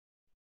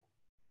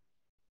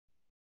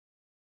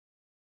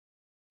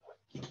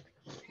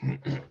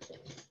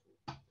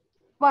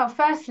Well,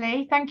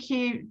 firstly, thank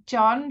you,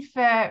 John,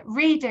 for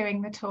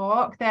redoing the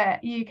talk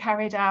that you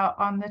carried out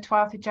on the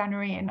 12th of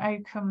January in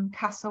Oakham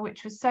Castle,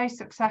 which was so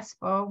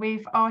successful.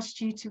 We've asked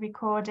you to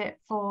record it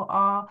for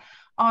our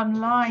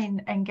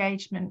online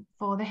engagement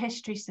for the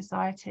History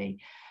Society.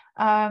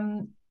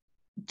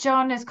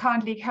 John has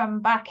kindly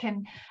come back,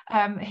 and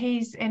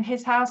he's in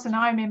his house and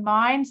I'm in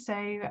mine, so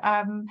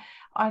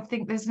I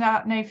think there's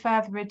no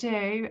further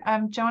ado.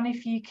 John,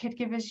 if you could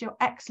give us your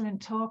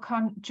excellent talk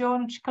on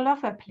George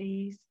Glover,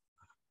 please.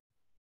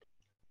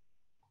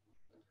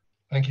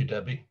 Thank you,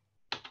 Debbie.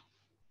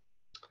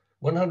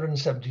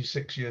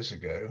 176 years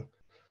ago,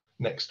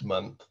 next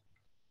month,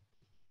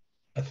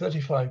 a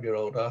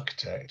 35-year-old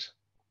architect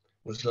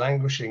was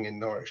languishing in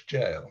Norwich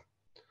jail,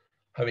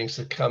 having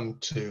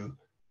succumbed to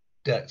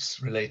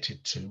debts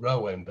related to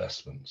railway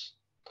investments.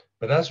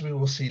 But as we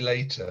will see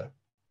later,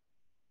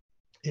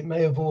 it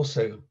may have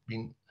also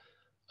been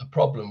a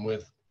problem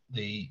with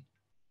the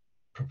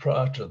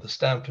proprietor of the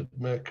Stamford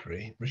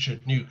Mercury,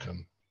 Richard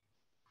Newcomb.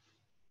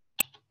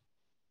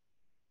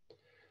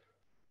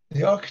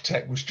 The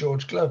architect was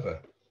George Glover.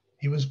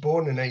 He was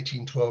born in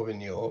 1812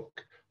 in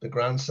York, the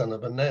grandson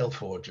of a nail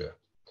forger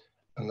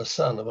and the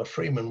son of a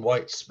freeman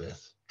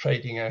whitesmith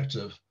trading out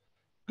of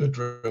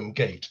Goodrham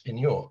Gate in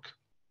York.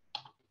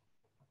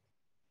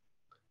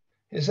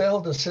 His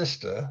elder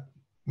sister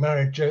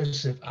married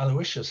Joseph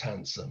Aloysius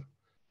Hansom.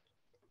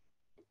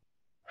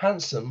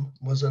 Hansom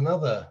was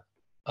another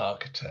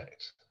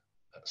architect,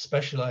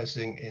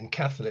 specializing in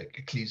Catholic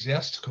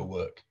ecclesiastical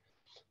work,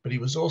 but he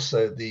was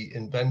also the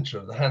inventor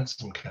of the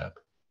hansom cab.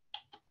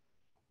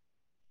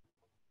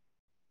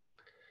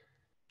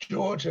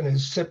 George and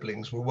his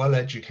siblings were well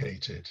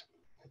educated.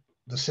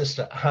 The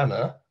sister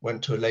Hannah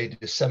went to a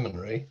ladies'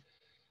 seminary,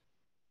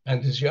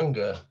 and his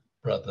younger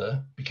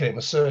brother became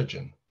a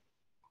surgeon.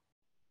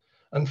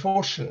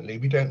 Unfortunately,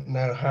 we don't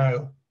know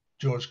how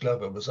George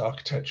Glover was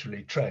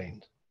architecturally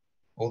trained,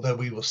 although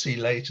we will see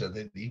later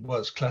that he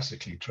was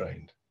classically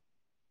trained.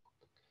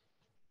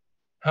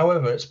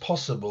 However, it's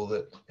possible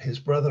that his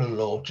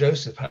brother-in-law,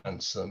 Joseph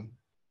Hansom,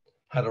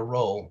 had a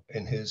role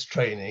in his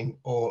training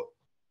or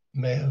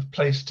may have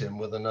placed him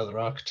with another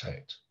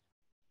architect.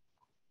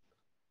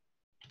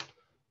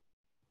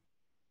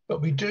 But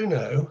we do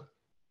know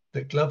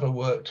that Glover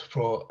worked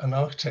for an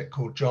architect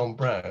called John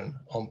Brown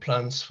on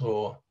plans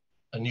for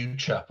a new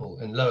chapel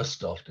in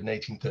Lowestoft in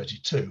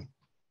 1832.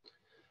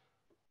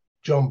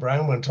 John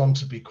Brown went on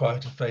to be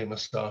quite a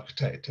famous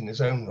architect in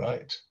his own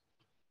right,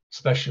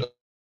 specializing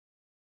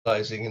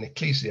in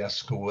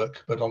ecclesiastical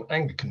work, but on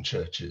Anglican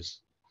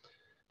churches.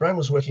 Brown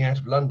was working out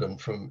of London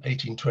from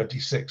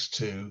 1826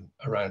 to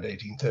around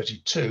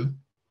 1832.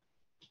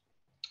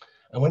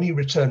 And when he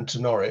returned to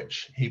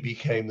Norwich, he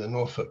became the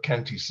Norfolk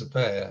County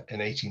Surveyor in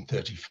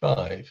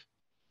 1835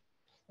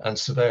 and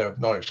Surveyor of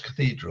Norwich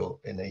Cathedral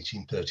in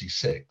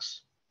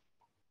 1836.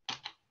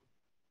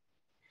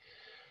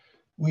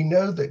 We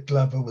know that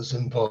Glover was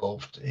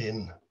involved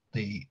in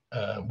the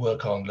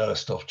work on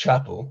Lowestoft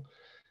Chapel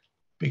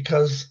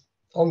because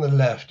on the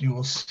left, you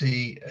will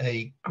see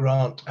a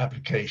grant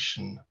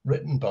application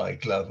written by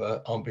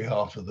Glover on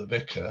behalf of the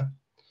vicar,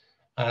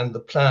 and the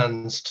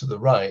plans to the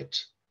right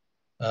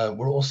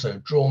were also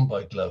drawn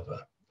by Glover.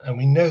 And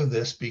we know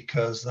this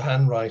because the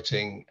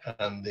handwriting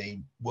and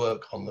the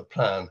work on the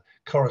plan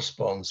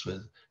corresponds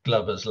with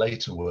Glover's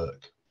later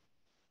work.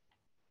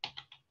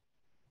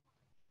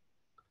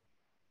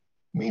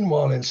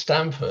 Meanwhile, in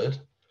Stamford,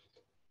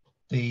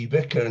 the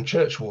vicar and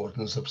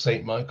churchwardens of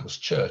St. Michael's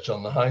Church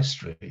on the High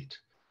Street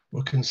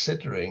were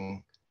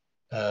considering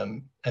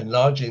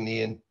enlarging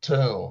the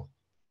internal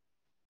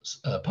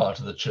part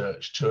of the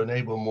church to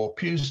enable more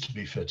pews to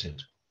be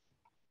fitted.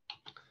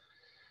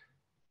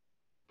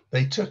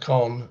 They took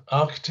on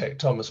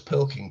architect Thomas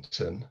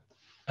Pilkington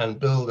and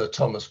builder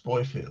Thomas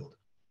Boyfield,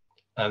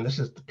 and this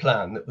is the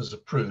plan that was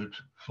approved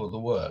for the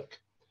work.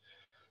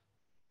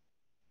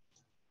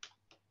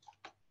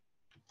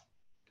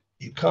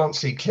 You can't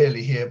see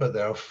clearly here, but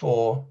there are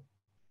 4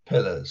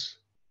 pillars.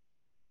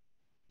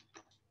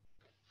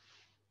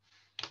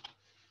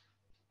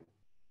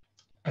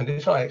 And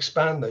if I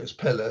expand those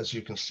pillars,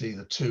 you can see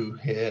the 2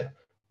 here,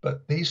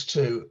 but these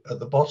 2 at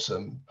the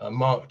bottom are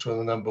marked with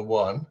the number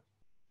 1,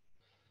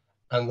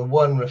 and the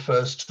 1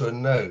 refers to a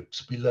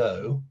note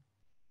below,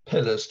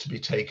 pillars to be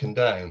taken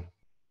down.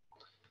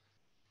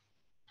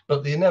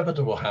 But the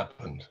inevitable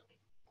happened,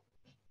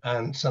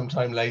 and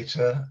sometime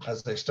later,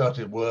 as they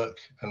started work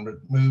and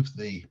removed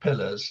the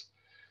pillars,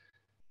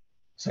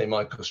 St.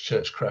 Michael's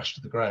Church crashed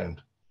to the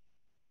ground.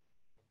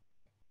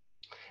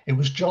 It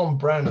was John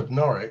Brown of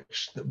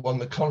Norwich that won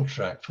the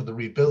contract for the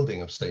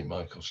rebuilding of St.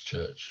 Michael's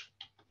Church.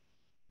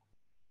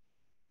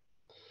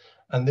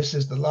 And this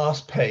is the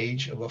last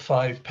page of a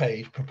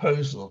 5-page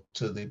proposal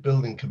to the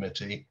building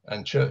committee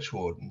and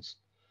churchwardens.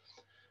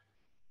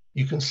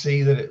 You can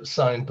see that it was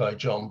signed by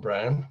John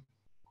Brown,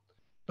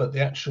 but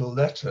the actual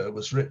letter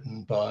was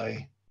written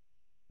by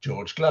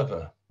George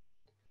Glover,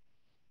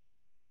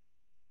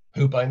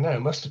 who by now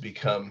must have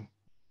become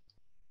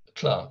a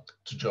clerk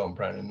to John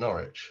Brown in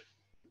Norwich.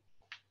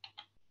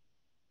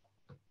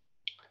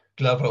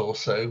 Glover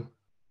also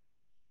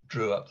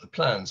drew up the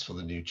plans for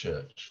the new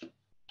church.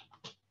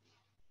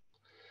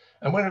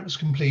 And when it was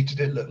completed,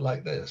 it looked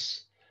like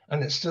this,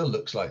 and it still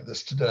looks like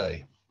this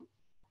today.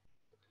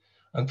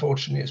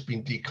 Unfortunately, it's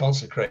been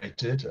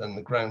deconsecrated and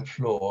the ground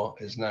floor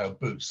is now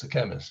Boots the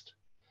chemist.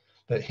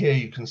 But here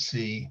you can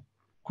see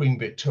Queen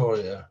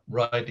Victoria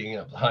riding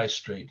up the high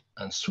street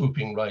and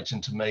swooping right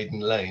into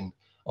Maiden Lane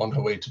on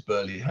her way to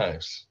Burghley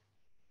House.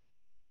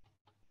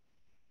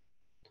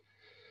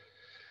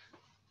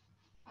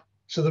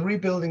 So the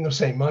rebuilding of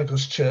St.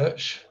 Michael's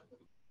Church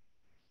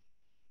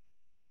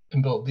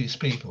involved these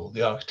people.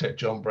 The architect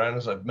John Brown,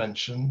 as I've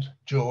mentioned.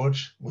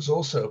 George was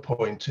also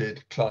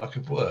appointed Clerk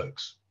of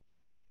Works.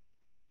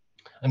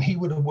 And he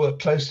would have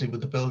worked closely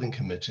with the building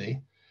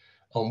committee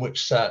on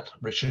which sat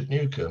Richard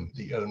Newcomb,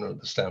 the owner of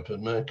the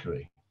Stamford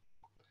Mercury,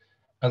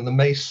 and the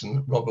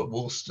mason, Robert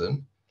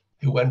Woolston,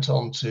 who went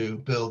on to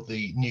build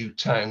the new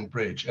town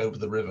bridge over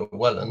the River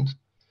Welland,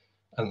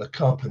 and the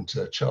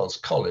carpenter, Charles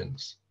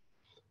Collins.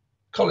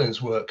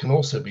 Collins' work can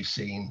also be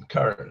seen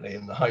currently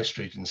in the High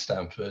Street in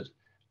Stamford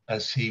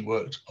as he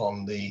worked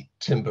on the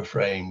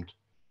timber-framed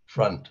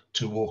front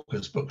to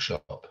Walker's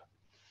bookshop.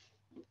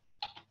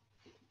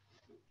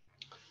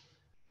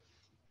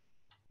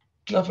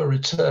 Glover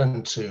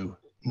returned to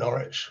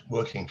Norwich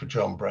working for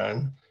John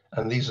Brown,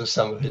 and these are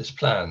some of his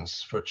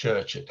plans for a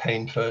church at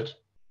Hainford,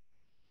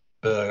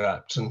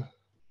 Burgapton,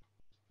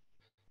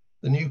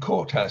 the new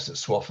courthouse at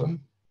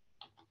Swaffham,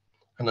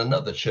 and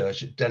another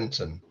church at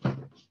Denton.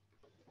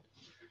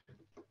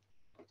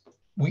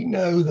 We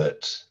know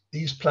that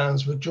these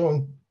plans were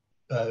drawn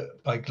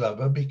by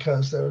Glover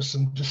because there are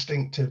some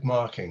distinctive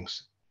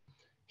markings.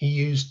 He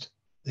used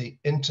the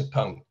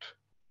interpunct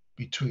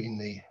between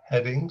the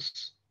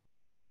headings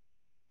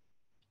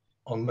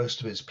on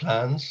most of his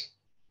plans.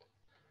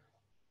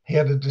 He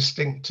had a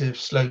distinctive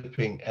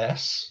sloping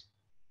S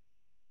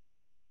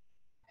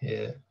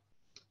here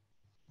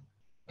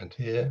and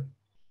here,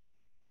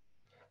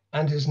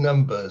 and his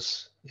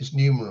numbers, his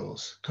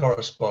numerals,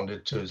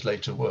 corresponded to his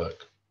later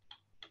work.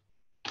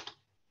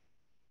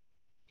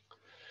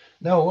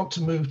 Now I want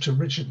to move to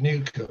Richard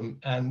Newcomb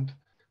and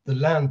the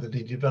land that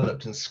he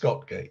developed in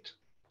Scotgate.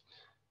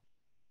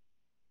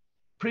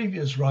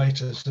 Previous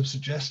writers have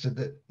suggested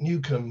that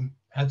Newcomb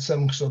had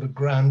some sort of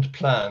grand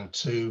plan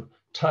to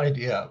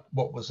tidy up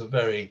what was a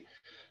very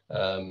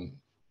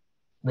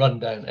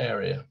rundown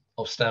area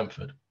of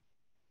Stamford.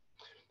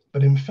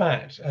 But in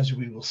fact, as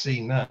we will see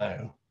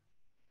now,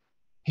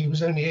 he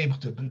was only able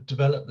to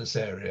develop this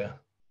area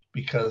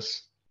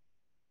because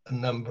a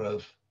number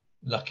of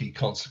lucky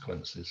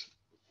consequences.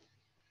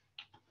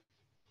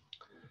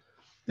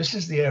 This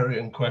is the area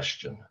in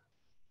question,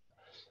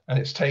 and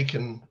it's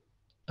taken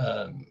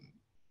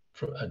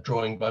from a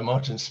drawing by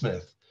Martin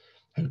Smith,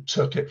 who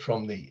took it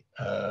from the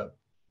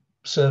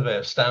survey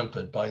of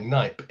Stamford by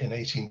Knipe in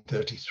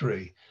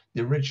 1833.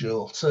 The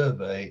original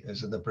survey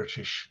is in the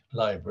British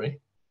Library,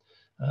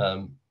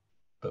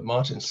 but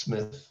Martin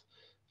Smith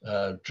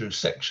drew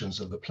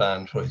sections of the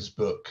plan for his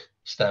book,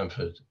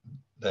 Stamford,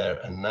 There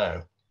and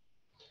Now.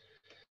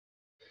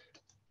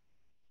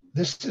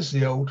 This is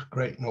the old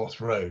Great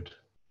North Road,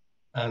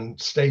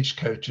 and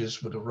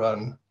stagecoaches would have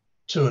run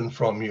to and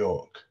from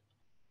York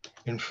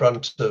in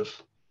front of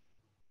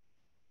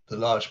the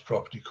large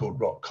property called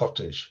Rock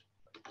Cottage,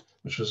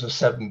 which was a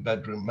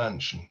 7-bedroom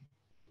mansion.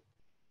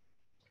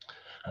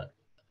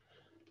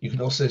 You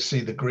can also see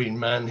the Green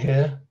Man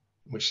here,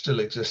 which still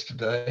exists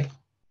today.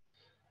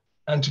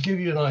 And to give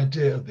you an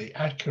idea of the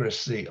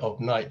accuracy of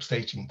Knipe's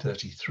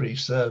 1833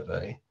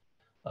 survey,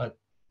 I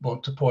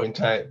want to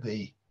point out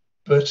the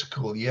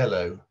vertical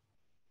yellow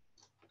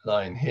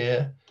line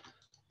here.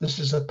 This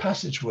is a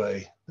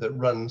passageway that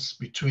runs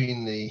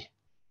between the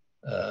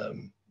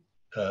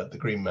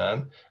Green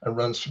Man and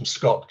runs from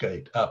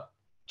Scotgate up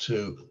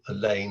to the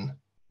lane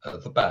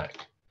at the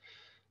back.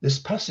 This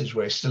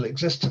passageway still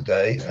exists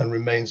today and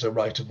remains a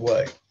right of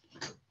way.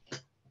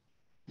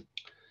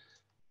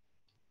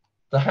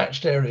 The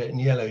hatched area in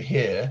yellow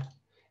here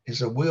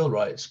is a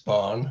wheelwright's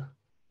barn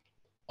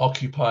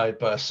occupied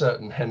by a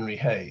certain Henry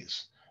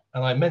Hayes.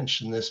 And I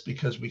mention this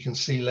because we can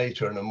see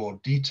later in a more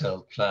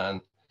detailed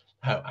plan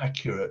how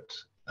accurate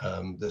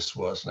this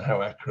was and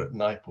how accurate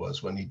Knipe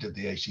was when he did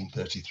the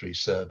 1833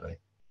 survey.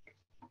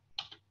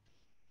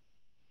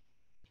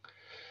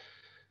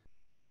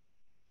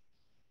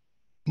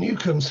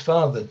 Newcomb's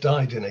father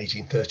died in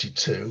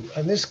 1832,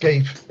 and this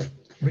gave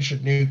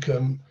Richard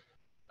Newcomb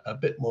a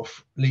bit more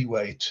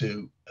leeway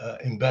to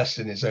invest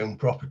in his own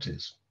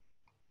properties.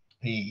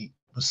 He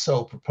was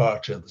sole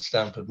proprietor of the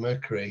Stamford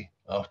Mercury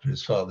after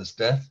his father's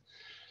death,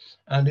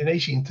 and in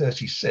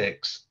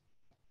 1836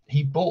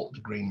 he bought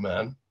the Green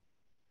Man,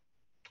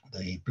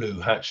 the blue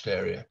hatched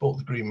area, bought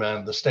the Green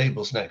Man, the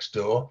stables next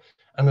door,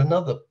 and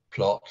another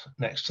plot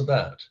next to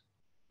that.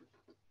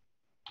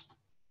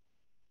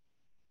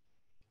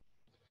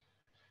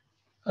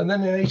 And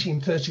then in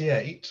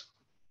 1838,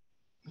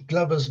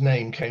 Glover's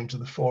name came to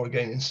the fore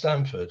again in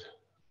Stamford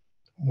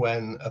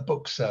when a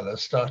bookseller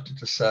started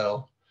to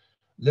sell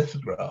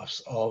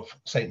lithographs of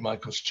St.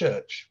 Michael's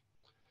Church.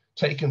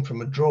 taken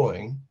from a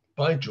drawing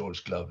by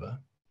George Glover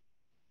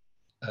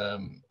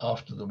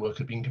after the work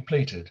had been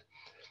completed.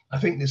 I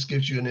think this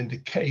gives you an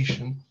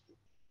indication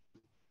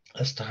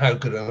as to how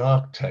good an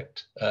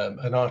architect,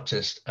 an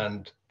artist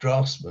and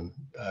draftsman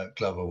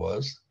Glover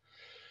was,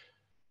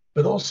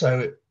 but also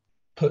it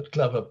put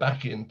Glover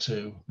back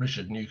into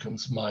Richard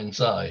Newcomb's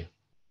mind's eye.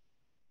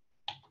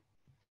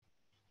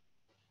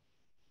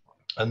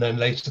 And then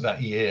later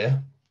that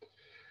year,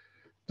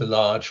 the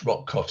large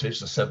rock cottage,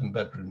 the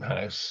 7-bedroom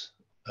house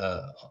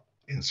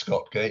in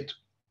Scottgate,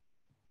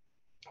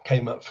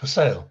 came up for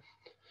sale.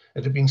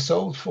 It had been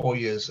sold 4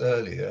 years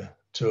earlier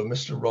to a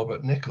Mr.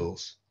 Robert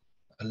Nichols,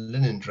 a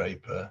linen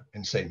draper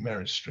in St.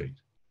 Mary's Street.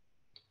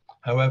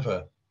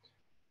 However,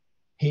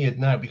 he had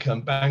now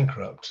become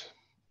bankrupt,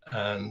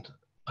 and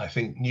I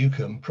think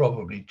Newcomb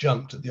probably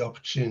jumped at the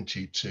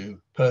opportunity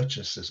to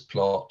purchase this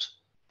plot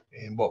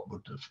in what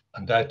would have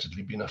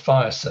undoubtedly been a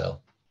fire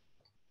sale.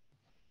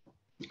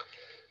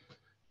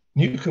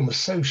 Newcomb was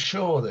so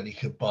sure that he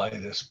could buy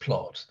this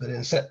plot that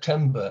in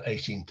September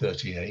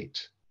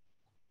 1838,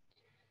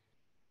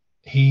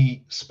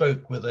 he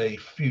spoke with a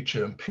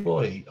future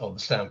employee of the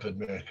Stamford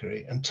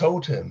Mercury and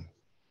told him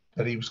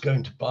that he was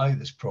going to buy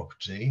this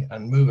property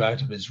and move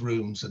out of his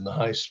rooms in the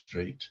High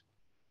Street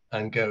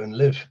and go and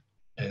live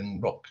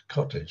in Rock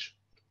Cottage.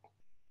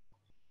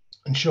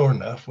 And sure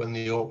enough, when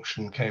the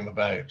auction came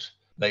about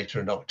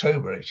later in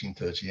October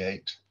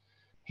 1838,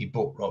 he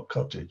bought Rock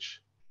Cottage.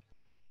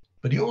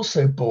 But he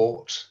also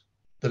bought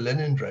the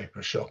linen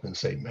draper shop in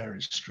St.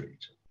 Mary's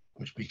Street,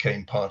 which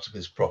became part of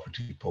his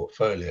property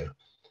portfolio.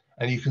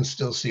 And you can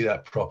still see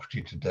that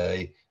property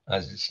today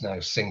as it's now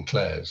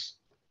Sinclair's.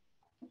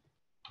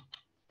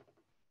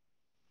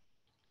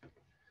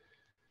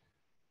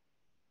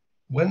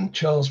 When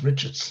Charles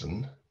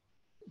Richardson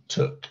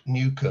took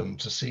Newcomb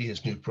to see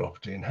his new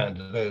property and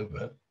handed it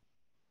over,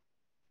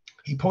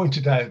 he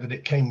pointed out that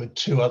it came with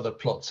 2 other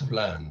plots of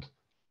land.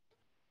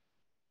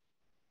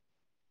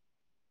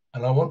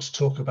 And I want to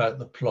talk about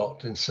the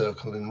plot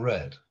encircled in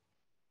red.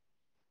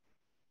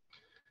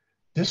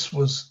 This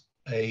was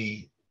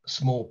a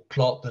small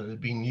plot that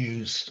had been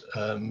used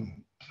for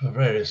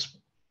various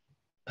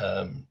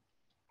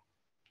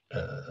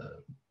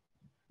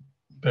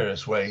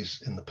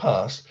ways in the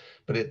past,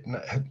 but it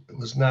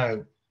was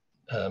now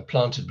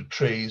planted with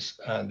trees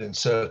and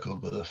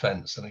encircled with a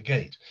fence and a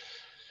gate.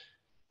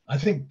 I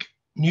think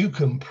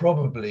Newcomb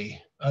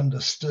probably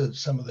understood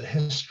some of the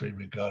history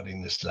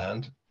regarding this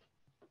land,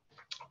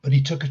 but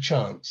he took a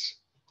chance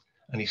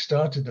and he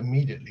started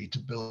immediately to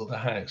build a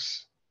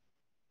house.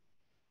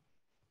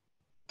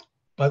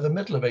 By the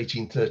middle of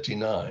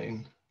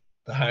 1839,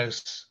 the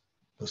house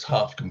was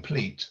half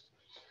complete,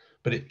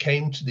 but it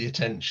came to the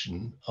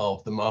attention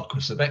of the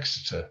Marquis of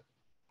Exeter,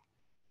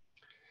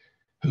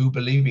 who,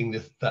 believing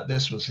that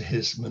this was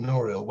his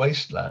manorial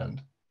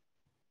wasteland,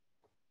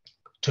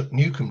 took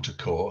Newcomb to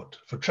court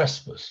for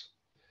trespass.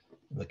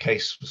 The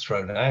case was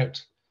thrown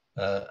out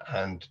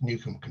and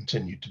Newcomb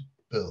continued to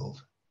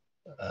build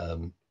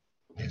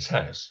his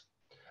house.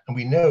 And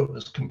we know it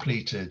was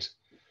completed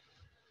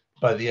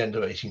by the end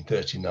of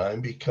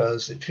 1839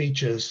 because it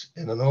features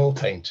in an oil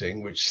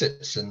painting which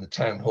sits in the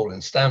town hall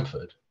in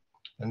Stamford.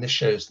 And this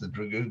shows the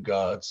Dragoon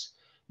Guards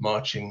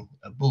marching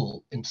a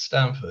bull into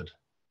Stamford.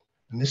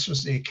 And this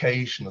was the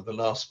occasion of the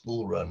last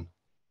bull run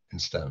in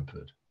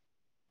Stamford.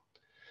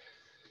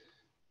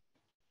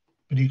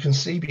 But you can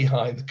see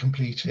behind the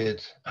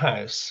completed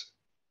house,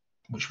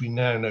 which we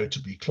now know to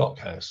be Clock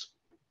House.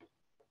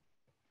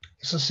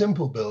 It's a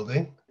simple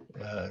building,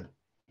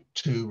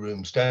 2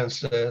 rooms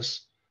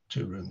downstairs,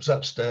 2 rooms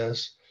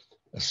upstairs,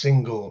 a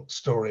single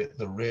story at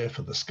the rear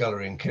for the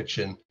scullery and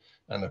kitchen,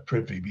 and a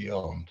privy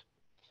beyond.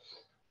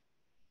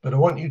 But I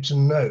want you to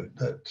note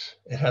that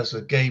it has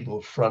a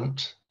gable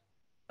front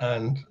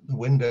and the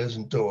windows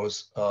and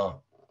doors are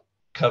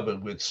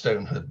covered with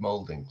stonehead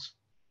mouldings,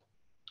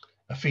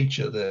 a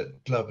feature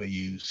that Glover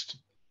used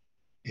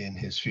in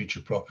his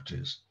future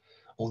properties,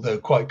 although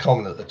quite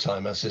common at the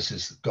time, as this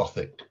is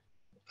Gothic,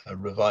 a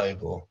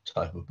revival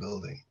type of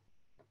building.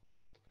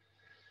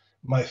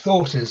 My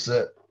thought is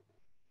that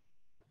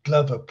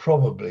Glover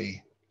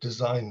probably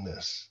designed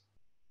this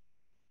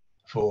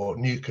for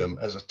Newcomb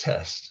as a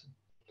test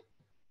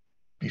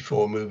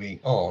before moving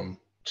on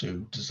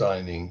to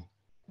designing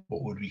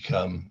what would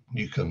become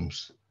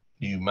Newcomb's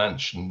new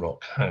mansion,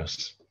 Rock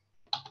House.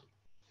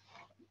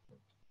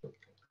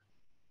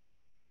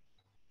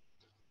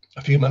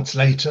 A few months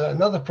later,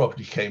 another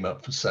property came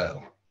up for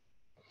sale.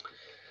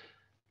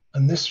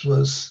 And this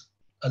was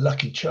a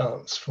lucky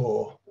chance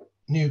for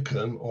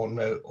Newcomb,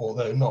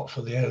 although not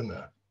for the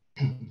owner.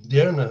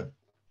 The owner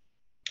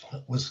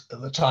was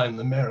at the time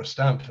the mayor of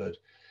Stamford,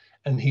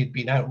 and he'd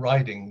been out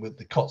riding with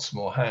the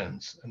Cottesmore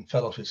hounds and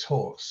fell off his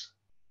horse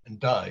and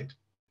died.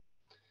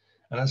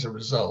 And as a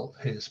result,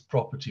 his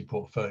property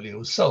portfolio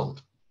was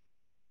sold.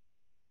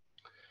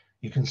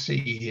 You can see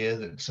here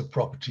that it's a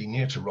property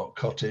near to Rock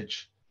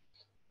Cottage,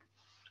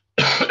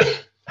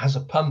 has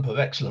a pump of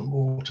excellent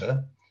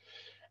water,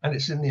 and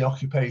it's in the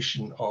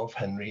occupation of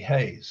Henry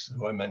Hayes,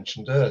 who I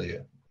mentioned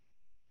earlier.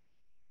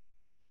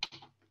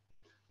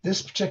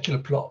 This particular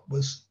plot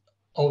was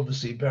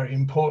obviously very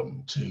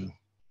important to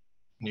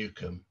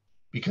Newcomb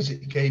because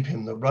it gave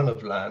him the run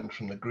of land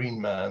from the Green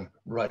Man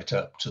right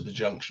up to the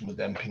junction with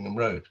Empingham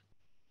Road.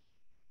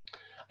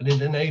 And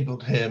it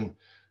enabled him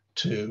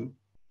to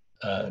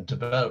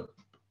develop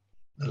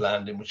the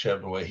land in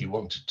whichever way he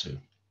wanted to.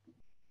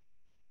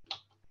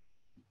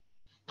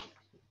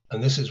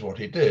 And this is what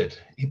he did.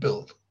 He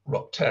built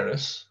Rock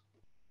Terrace,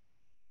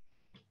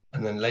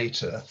 and then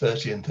later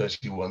 30 and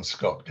 31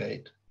 Scott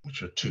Gate,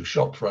 which were two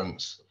shop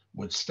fronts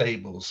with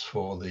stables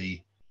for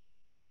the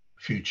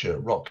future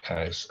Rock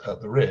House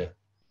at the rear.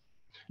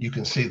 You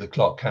can see the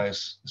clock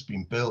house has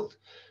been built,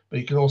 but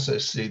you can also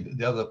see that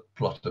the other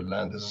plot of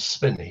land is a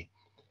spinney.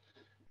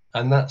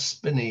 And that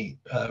spinney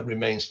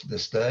remains to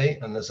this day,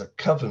 and there's a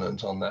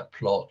covenant on that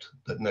plot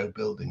that no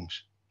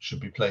buildings should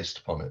be placed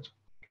upon it.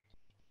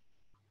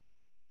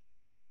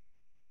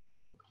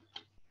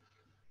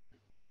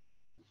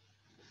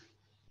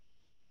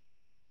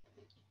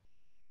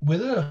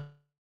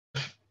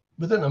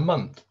 Within a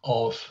month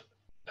of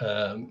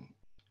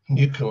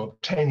Newcomb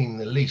obtaining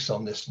the lease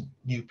on this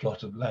new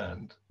plot of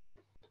land,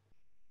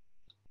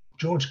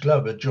 George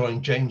Glover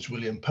joined James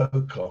William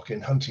Pocock in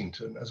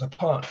Huntington as a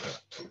partner.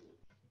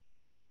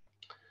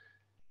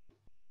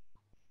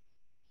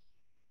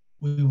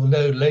 We will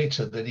know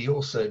later that he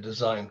also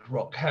designed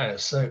Rock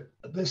House. So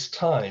at this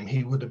time,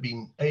 he would have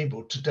been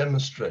able to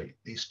demonstrate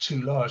these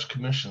two large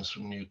commissions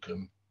from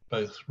Newcomb,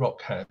 both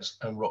Rock House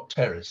and Rock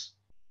Terrace.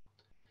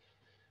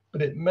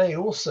 But it may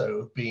also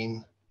have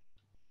been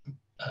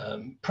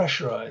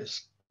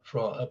pressurized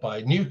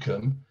by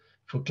Newcomb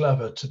for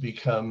Glover to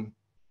become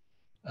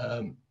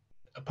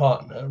a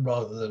partner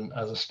rather than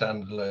as a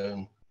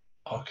standalone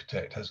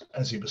architect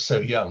as he was so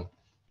young.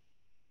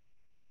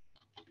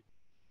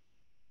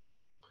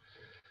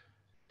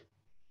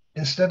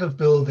 Instead of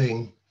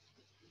building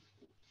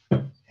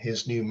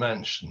his new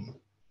mansion,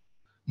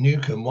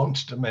 Newcomb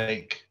wanted to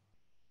make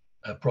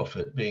a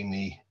profit, being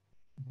the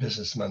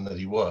businessman that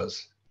he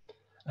was.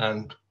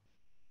 And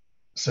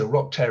so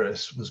Rock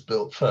Terrace was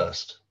built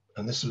first,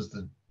 and this was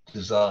the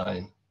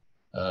design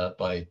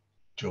by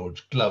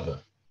George Glover.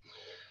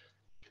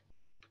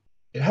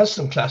 It has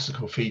some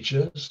classical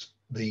features.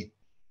 The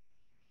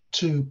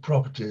two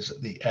properties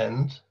at the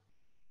end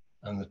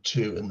and the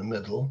two in the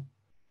middle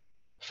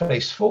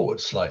face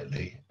forward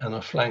slightly and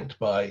are flanked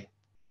by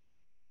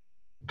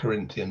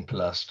Corinthian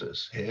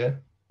pilasters here.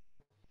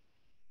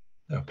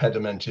 There are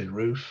pedimented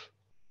roof,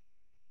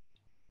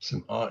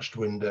 some arched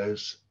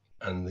windows,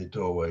 and the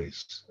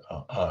doorways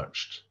are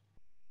arched.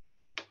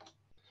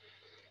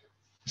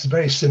 It's a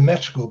very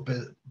symmetrical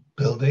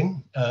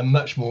building,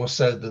 much more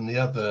so than the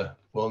other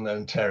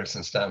well-known terrace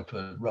in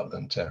Stamford,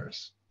 Rutland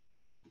Terrace.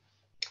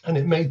 And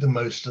it made the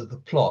most of the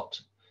plot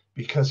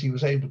because he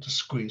was able to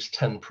squeeze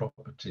 10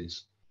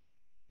 properties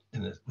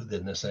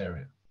within this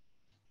area.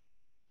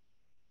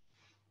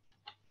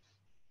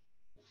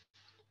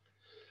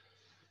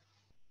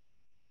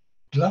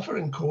 Glover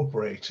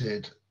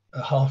incorporated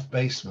a half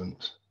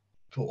basement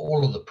for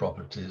all of the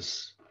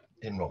properties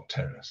in Rock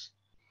Terrace.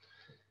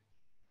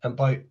 And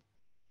by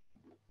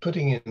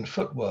putting in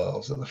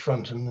footwells at the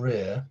front and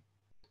rear,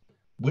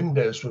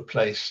 windows were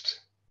placed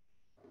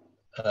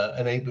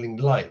enabling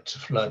light to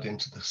flood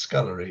into the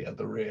scullery at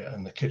the rear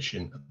and the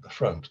kitchen at the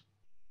front.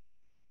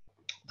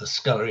 The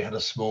scullery had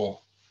a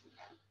small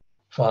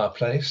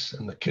fireplace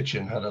and the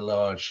kitchen had a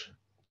large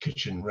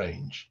kitchen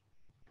range.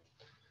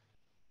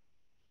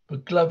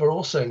 But Glover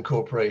also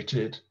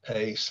incorporated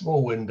a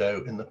small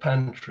window in the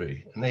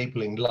pantry,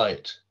 enabling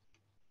light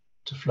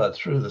to flood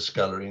through the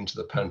scullery into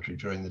the pantry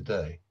during the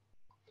day.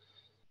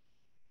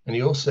 And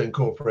he also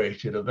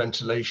incorporated a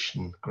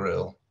ventilation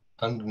grill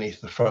underneath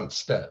the front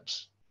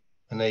steps,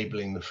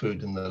 enabling the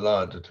food in the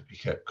larder to be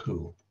kept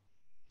cool.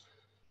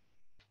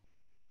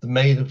 The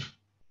maid of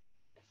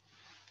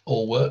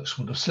all works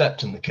would have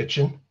slept in the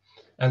kitchen,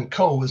 and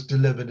coal was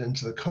delivered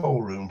into the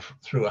coal room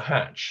through a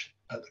hatch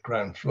at the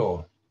ground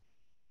floor.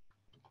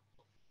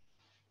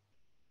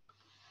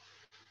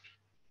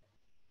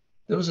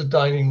 There was a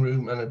dining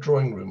room and a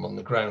drawing room on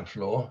the ground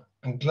floor,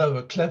 and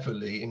Glover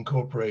cleverly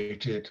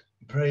incorporated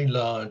very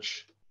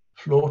large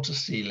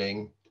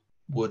floor-to-ceiling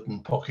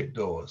wooden pocket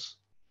doors,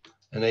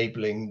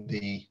 enabling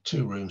the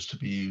two rooms to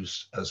be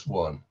used as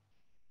one.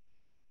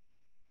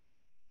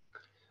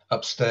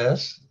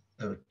 Upstairs,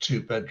 there were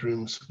two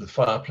bedrooms with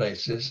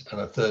fireplaces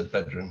and a third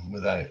bedroom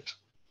without.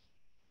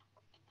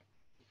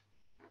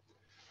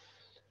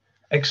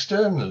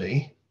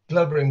 Externally,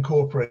 Glover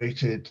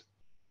incorporated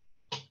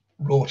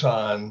wrought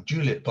iron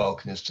Juliet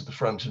balconies to the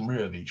front and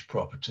rear of each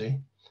property.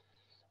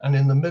 And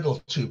in the middle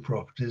two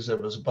properties, there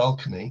was a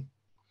balcony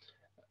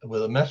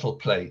with a metal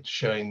plate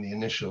showing the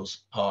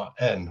initials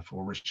RN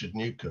for Richard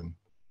Newcomb,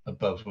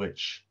 above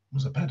which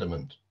was a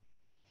pediment.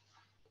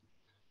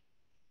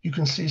 You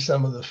can see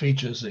some of the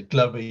features that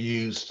Glover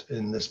used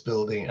in this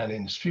building and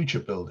in his future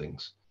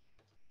buildings.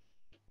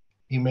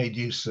 He made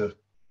use of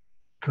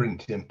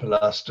Corinthian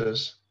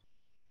pilasters.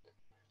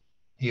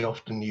 He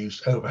often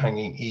used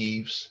overhanging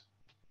eaves,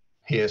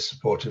 here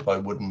supported by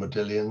wooden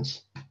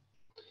modillions.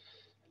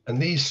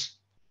 And these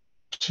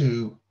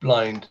two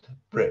blind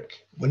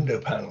brick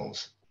window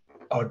panels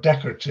are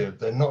decorative.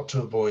 They're not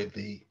to avoid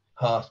the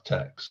hearth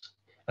tax.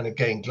 And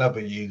again,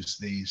 Glover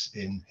used these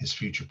in his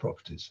future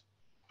properties.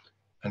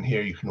 And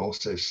here you can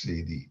also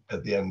see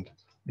at the end,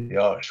 the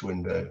arched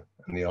window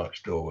and the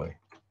arched doorway.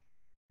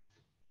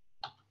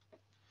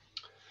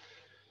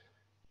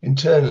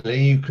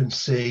 Internally, you can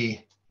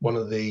see one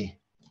of the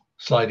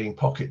sliding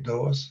pocket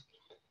doors,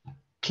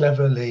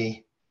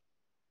 cleverly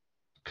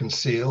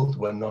concealed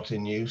when not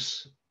in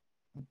use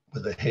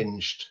with a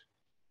hinged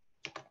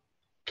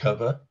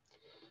cover,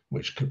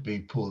 which could be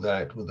pulled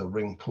out with a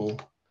ring pull.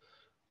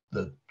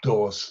 The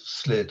doors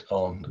slid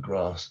on the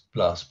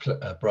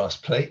brass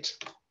plate.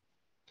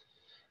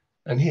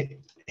 And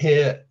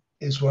here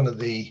is one of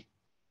the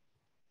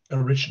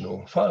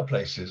original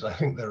fireplaces. I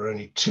think there are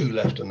only two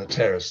left on the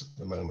terrace at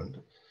the moment.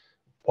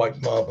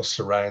 White marble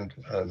surround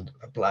and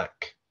a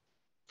black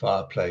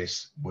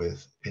fireplace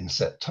with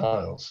inset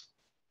tiles.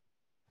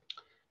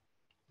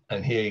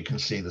 And here you can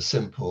see the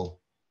simple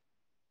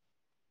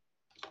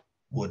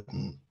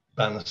wooden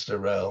banister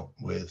rail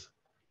with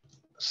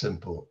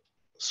simple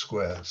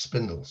square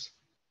spindles.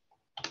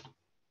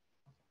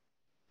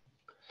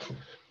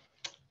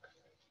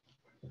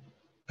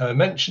 I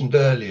mentioned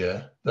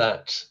earlier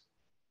that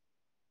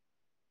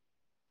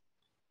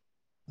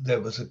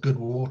there was a good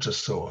water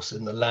source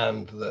in the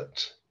land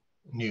that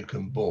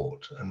Newcomb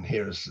bought, and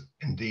here is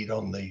indeed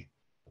on the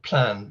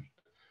plan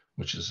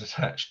which is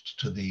attached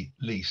to the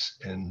lease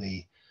in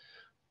the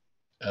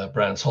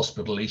Brown's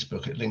Hospital lease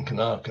book at Lincoln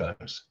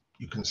Archives.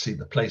 You can see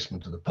the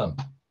placement of the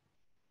pump.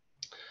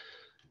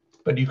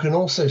 But you can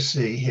also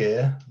see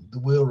here the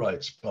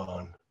wheelwright's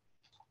barn.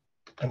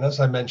 And as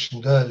I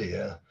mentioned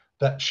earlier,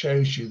 that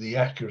shows you the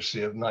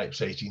accuracy of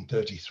Knight's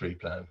 1833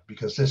 plan,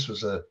 because this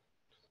was a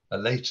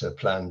later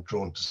plan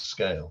drawn to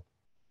scale.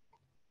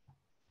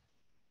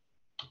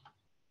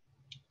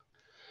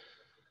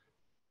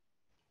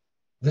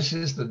 This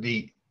is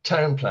the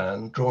town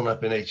plan drawn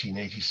up in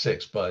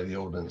 1886 by the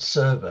Ordnance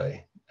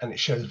Survey, and it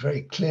shows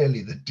very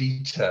clearly the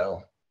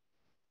detail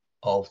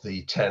of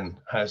the 10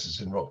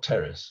 houses in Rock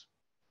Terrace.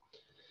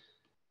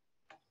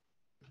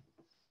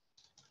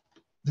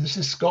 This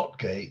is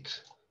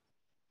Scottgate,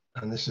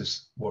 and this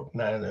is what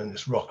now known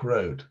as Rock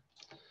Road.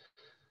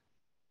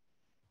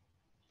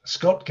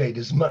 Scottgate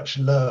is much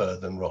lower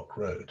than Rock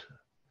Road,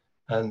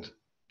 and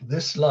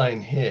this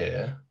line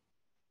here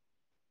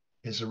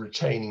is a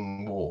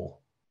retaining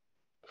wall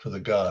for the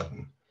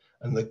garden,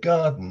 and the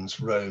gardens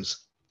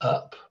rose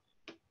up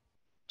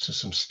to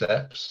some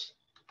steps,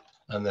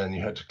 and then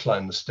you had to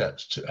climb the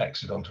steps to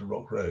exit onto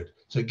Rock Road.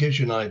 So it gives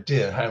you an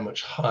idea how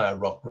much higher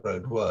Rock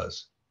Road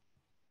was.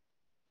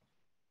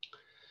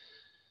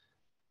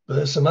 But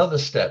there's some other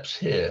steps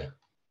here.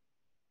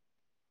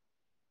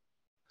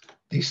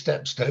 These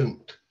steps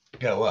don't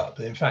go up,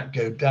 they in fact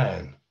go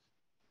down.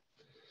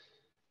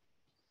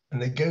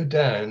 And they go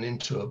down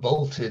into a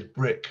vaulted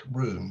brick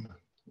room,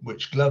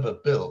 which Glover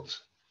built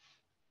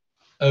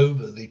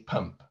over the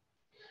pump.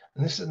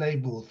 And this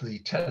enabled the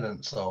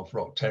tenants of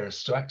Rock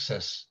Terrace to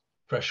access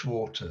fresh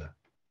water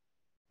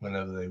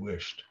whenever they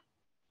wished.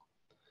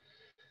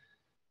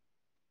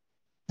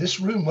 This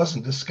room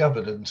wasn't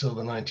discovered until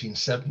the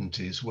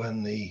 1970s,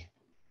 when the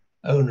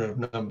owner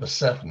of number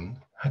 7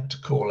 had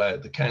to call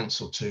out the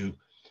council to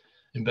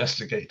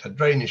investigate a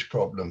drainage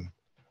problem.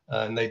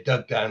 And they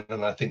dug down,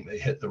 and I think they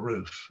hit the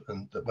roof.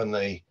 And when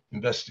they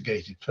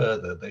investigated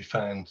further, they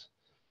found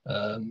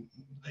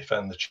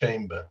the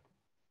chamber.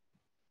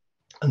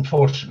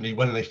 Unfortunately,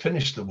 when they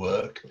finished the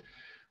work,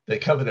 they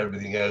covered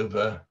everything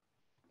over,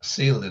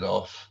 sealed it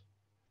off,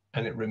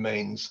 and it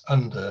remains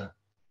under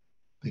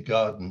the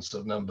gardens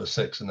of number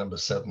 6 and number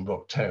 7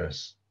 Rock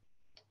Terrace.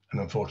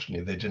 And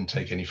unfortunately, they didn't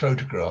take any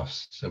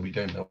photographs, so we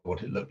don't know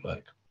what it looked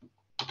like.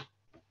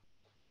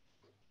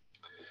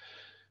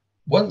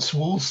 Once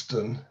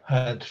Woolston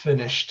had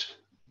finished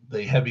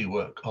the heavy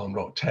work on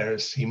Rock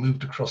Terrace, he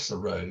moved across the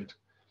road,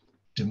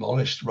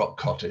 demolished Rock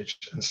Cottage,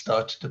 and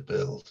started to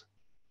build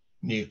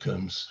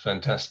Newcomb's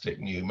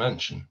fantastic new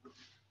mansion.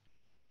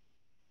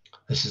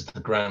 This is the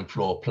ground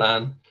floor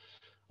plan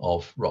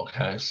of Rock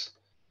House,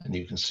 and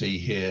you can see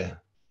here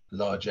a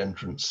large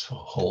entrance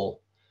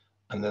hall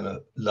and then a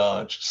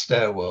large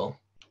stairwell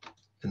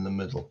in the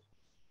middle.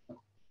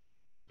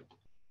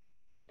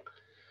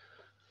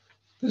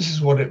 This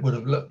is what it would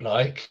have looked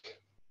like,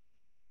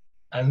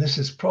 and this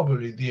is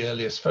probably the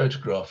earliest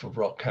photograph of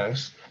Rock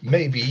House,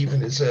 maybe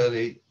even as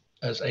early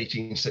as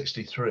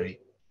 1863.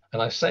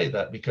 And I say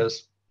that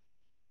because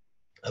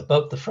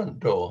above the front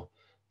door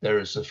there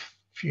is a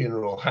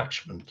funeral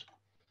hatchment,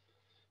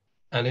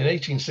 and in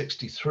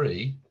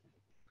 1863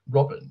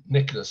 Robert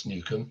Nicholas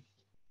Newcomb,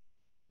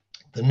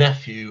 the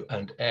nephew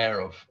and heir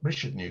of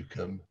Richard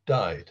Newcomb,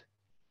 died.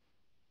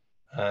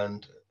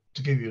 And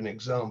to give you an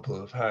example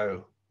of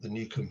how the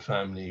Newcomb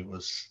family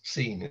was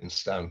seen in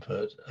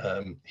Stamford,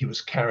 he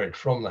was carried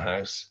from the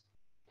house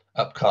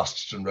up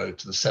Casterton Road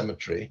to the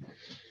cemetery,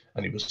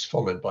 and he was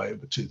followed by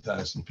over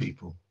 2,000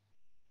 people.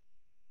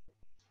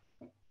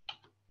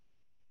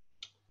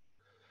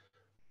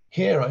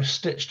 Here I've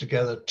stitched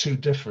together two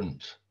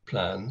different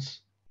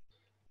plans.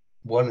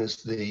 One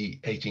is the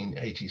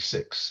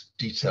 1886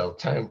 detailed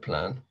town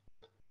plan,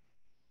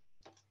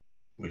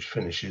 which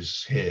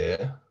finishes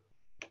here.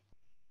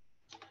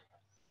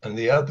 And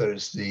the other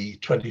is the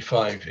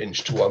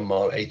 25-inch to 1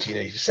 mile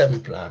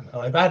 1887 plan.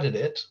 And I've added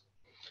it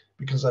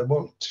because I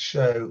want to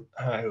show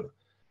how,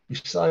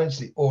 besides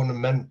the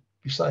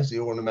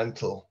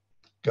ornamental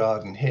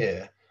garden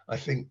here, I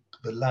think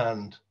the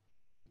land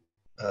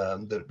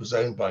that was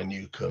owned by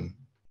Newcomb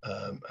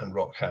and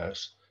Rock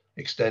House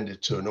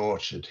extended to an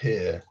orchard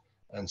here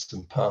and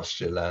some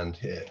pasture land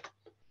here.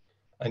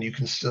 And you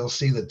can still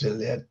see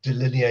the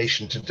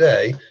delineation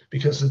today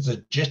because there's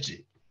a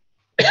jitty,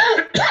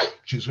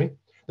 excuse me,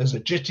 there's a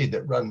jitty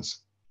that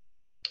runs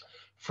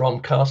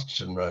from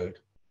Casterton Road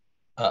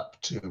up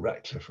to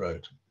Ratcliffe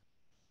Road.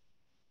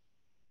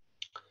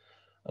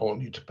 I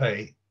want you to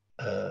pay,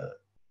 I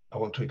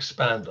want to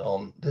expand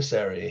on this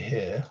area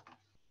here,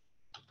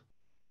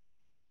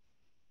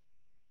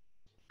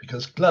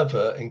 because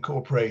Glover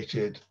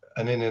incorporated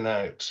an in and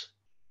out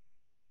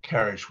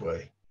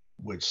carriageway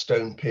with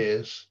stone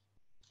piers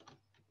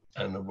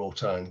and a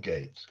wrought iron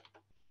gate.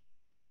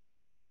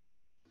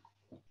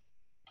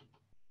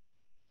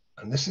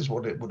 And this is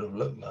what it would have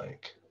looked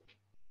like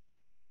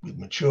with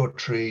mature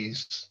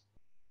trees,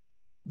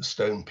 the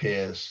stone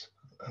piers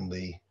and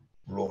the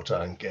wrought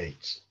iron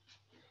gates.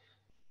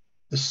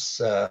 This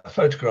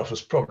photograph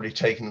was probably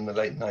taken in the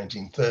late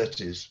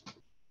 1930s,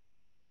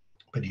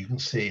 but you can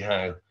see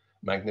how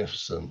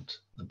magnificent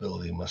the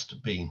building must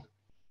have been.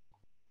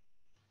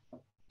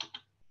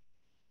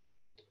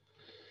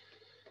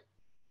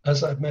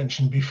 As I've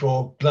mentioned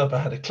before, Glover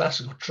had a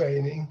classical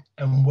training,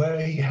 and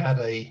where he had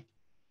a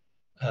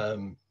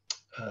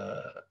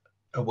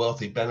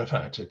wealthy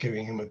benefactor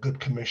giving him a good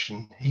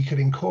commission, he could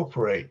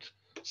incorporate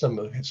some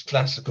of his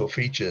classical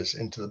features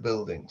into the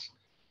buildings.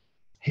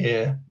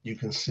 Here you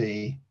can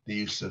see the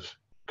use of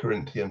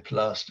Corinthian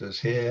pilasters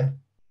here,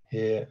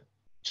 here,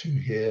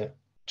 two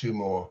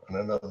more, and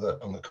another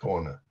on the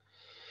corner.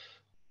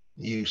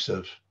 The use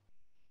of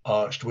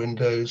arched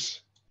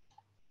windows,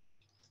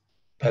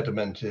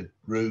 pedimented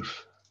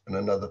roof, and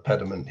another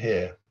pediment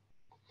here.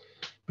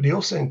 But he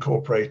also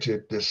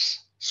incorporated this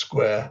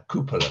square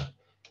cupola,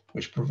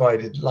 which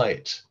provided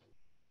light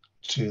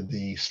to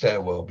the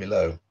stairwell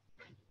below.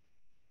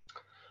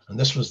 And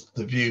this was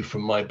the view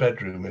from my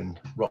bedroom in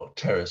Rock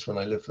Terrace when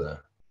I lived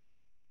there.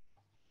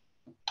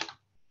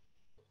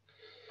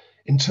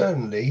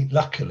 Internally,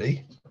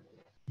 luckily,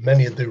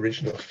 many of the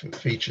original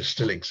features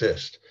still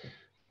exist.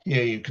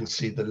 Here you can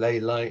see the ley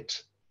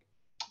light,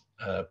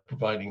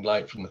 providing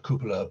light from the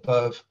cupola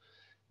above,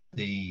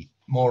 the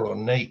more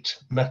ornate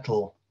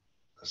metal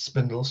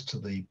spindles to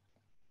the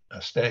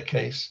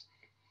staircase,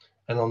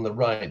 and on the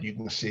right you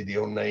can see the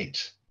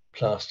ornate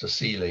plaster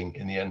ceiling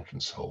in the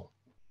entrance hall.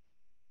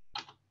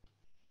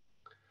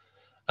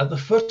 At the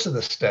foot of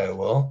the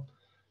stairwell,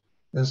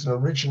 there's an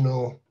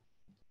original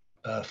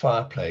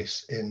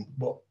fireplace in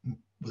what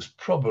was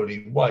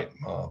probably white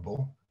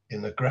marble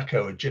in the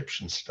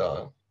Greco-Egyptian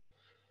style.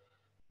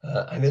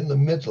 And in the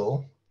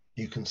middle,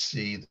 you can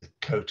see the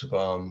coat of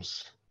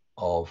arms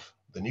of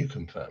the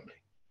Newcomb family.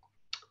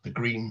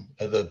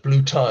 The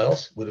blue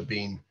tiles would have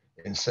been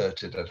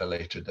inserted at a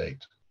later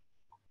date.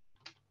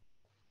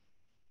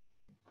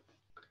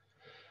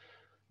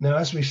 Now,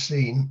 as we've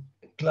seen,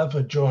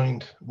 Glover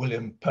joined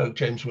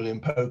James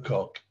William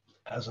Pocock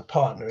as a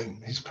partner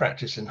in his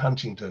practice in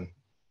Huntingdon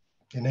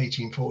in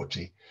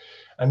 1840,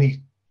 and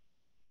he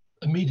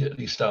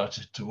immediately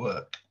started to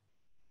work.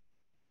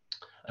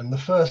 And the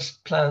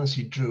first plans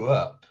he drew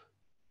up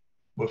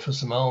were for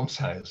some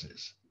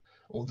almshouses.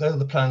 Although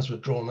the plans were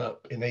drawn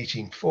up in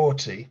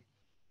 1840,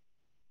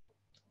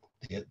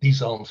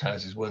 these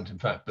almshouses weren't in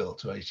fact built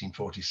to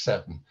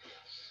 1847.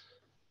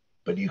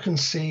 But you can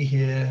see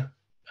here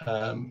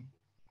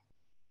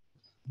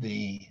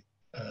the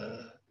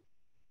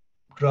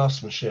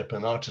draftsmanship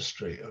and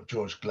artistry of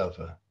George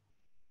Glover.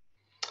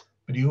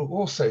 But you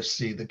also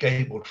see the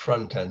gabled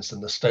front ends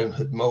and the stone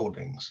hood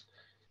mouldings,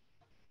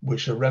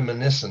 which are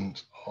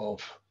reminiscent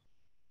of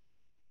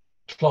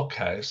Clock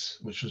House,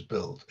 which was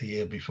built a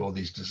year before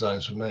these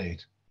designs were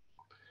made.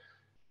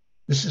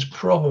 This is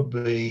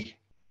probably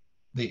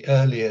the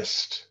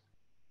earliest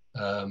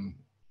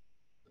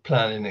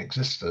plan in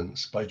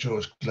existence by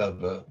George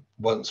Glover,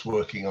 once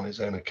working on his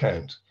own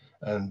account.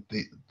 And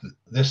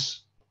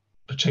this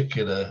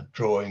particular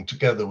drawing,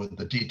 together with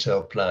the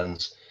detailed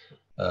plans,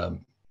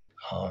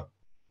 are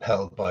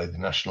held by the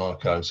National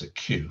Archives at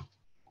Kew.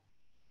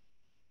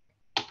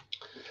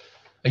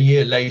 A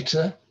year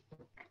later,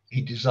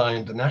 he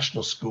designed the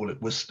National School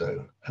at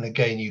Wistow, and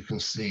again you can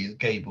see the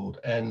gabled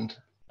end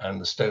and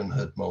the stone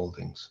hood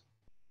mouldings.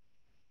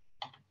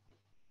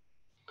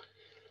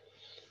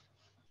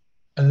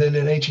 And then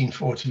in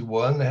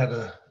 1841, they had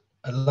a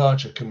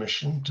larger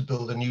commission to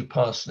build a new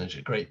parsonage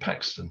at Great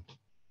Paxton.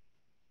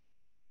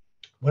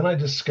 When I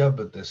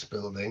discovered this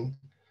building,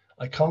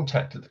 I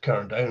contacted the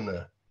current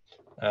owner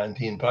and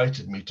he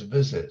invited me to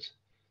visit.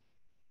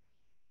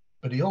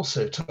 But he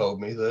also told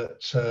me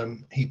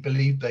that he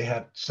believed they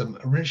had some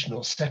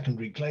original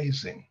secondary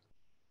glazing.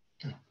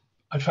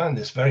 I found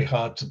this very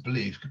hard to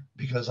believe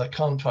because I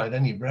can't find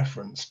any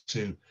reference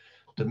to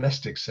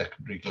domestic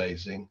secondary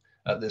glazing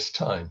at this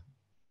time.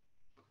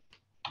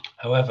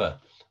 However,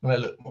 when I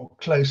looked more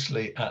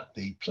closely at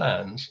the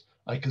plans,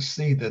 I could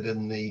see that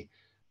in the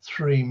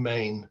three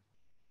main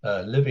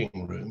living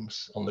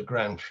rooms on the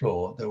ground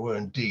floor, there were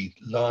indeed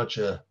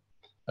larger,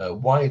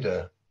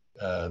 wider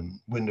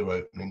window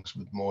openings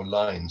with more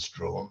lines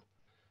drawn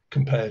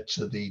compared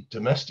to the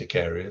domestic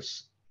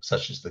areas,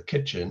 such as the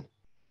kitchen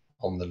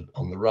on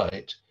the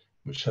right,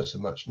 which has a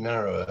much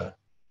narrower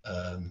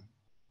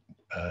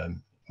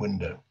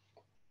window.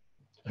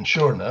 And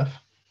sure enough,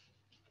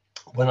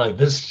 when I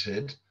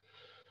visited,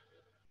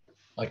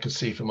 I could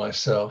see for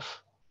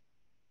myself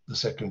the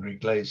secondary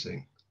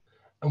glazing.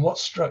 And what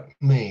struck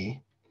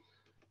me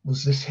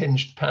was this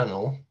hinged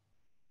panel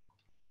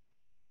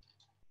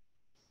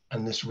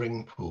and this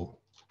ring pool,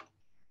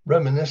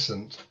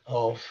 reminiscent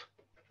of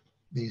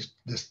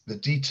the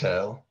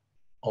detail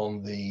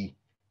on the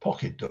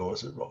pocket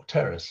doors at Rock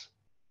Terrace,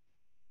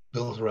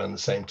 built around the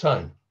same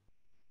time.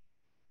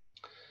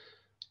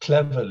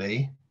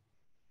 Cleverly,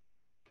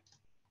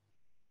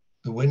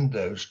 the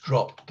windows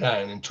dropped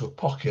down into a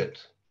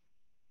pocket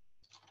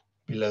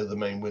below the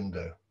main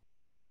window.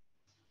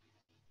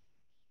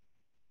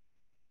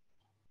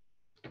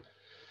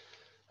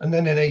 And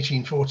then in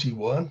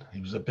 1841,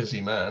 he was a busy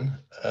man.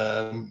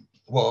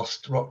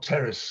 Whilst Rock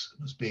Terrace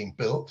was being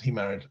built, he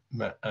married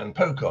Anne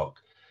Pocock,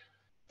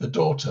 the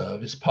daughter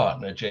of his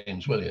partner,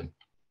 James William.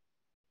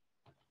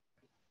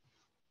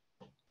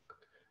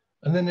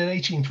 And then in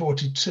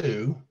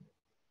 1842,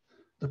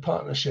 the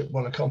partnership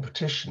won a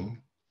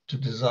competition to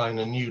design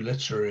a new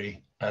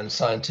literary and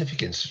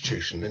scientific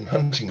institution in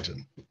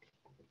Huntingdon.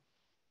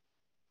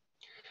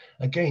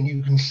 Again,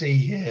 you can see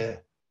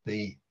here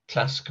the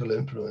classical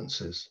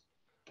influences,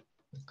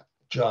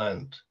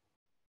 giant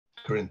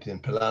Corinthian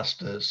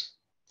pilasters,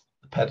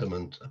 the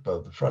pediment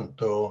above the front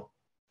door,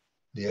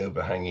 the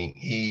overhanging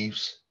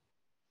eaves,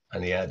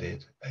 and he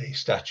added a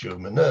statue of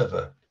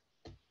Minerva.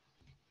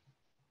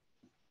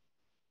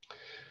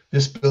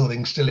 This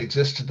building still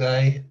exists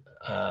today,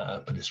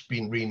 but it's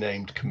been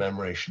renamed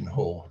Commemoration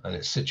Hall, and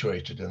it's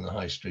situated in the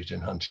High Street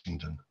in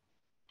Huntingdon.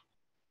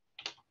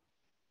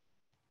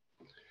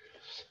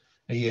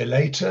 A year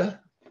later,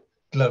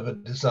 Glover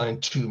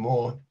designed two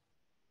more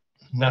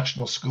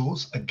national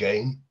schools,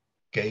 again,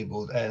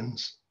 gabled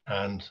ends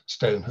and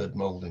stone hood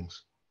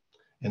mouldings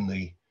in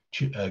the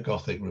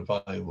Gothic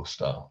revival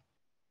style.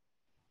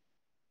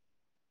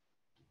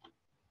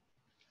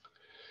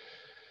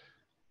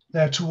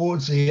 Now,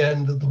 towards the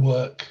end of the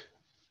work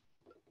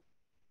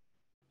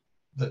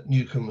that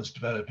Newcomb was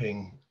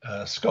developing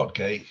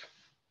Scottgate,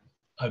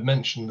 I've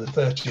mentioned the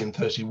 30 and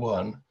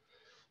 31,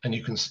 and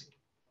you can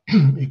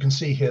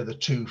see here the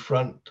two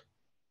front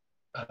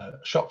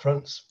shop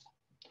fronts,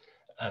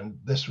 and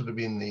this would have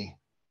been the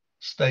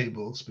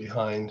stables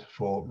behind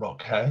for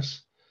Rock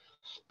House.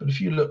 But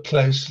if you look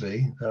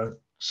closely, there are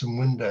some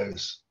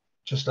windows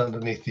just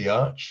underneath the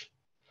arch,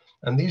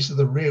 and these are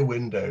the rear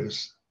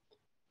windows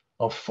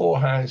of four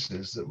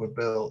houses that were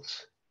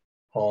built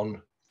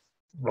on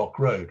Rock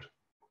Road.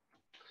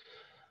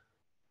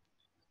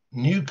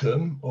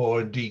 Newcomb,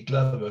 or indeed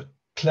Glover,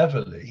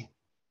 cleverly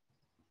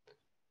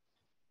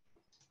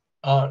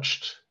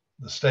arched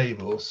the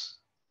stables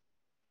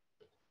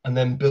and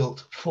then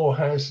built four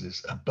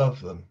houses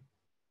above them,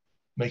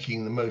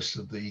 making the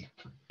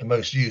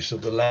most use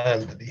of the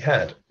land that he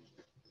had,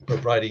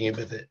 providing him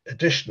with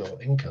additional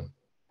income.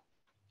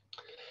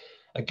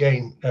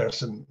 Again, there are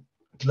some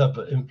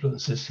Glover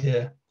influences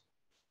here,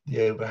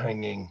 the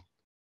overhanging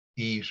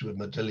eaves with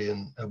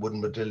wooden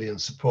modillion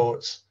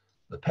supports,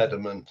 the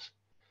pediment,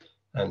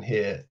 and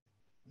here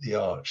the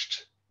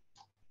arched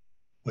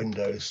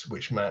windows,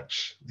 which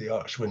match the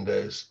arched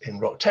windows in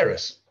Rock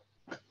Terrace.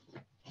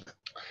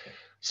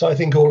 So I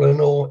think all in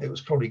all, it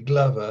was probably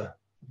Glover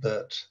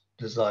that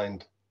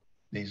designed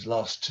these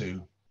last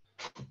two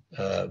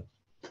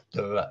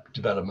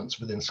developments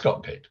within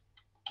Scottgate.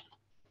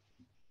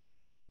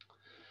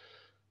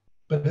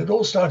 But it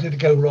all started to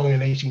go wrong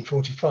in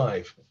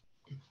 1845.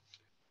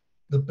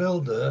 The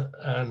builder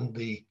and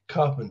the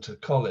carpenter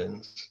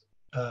Collins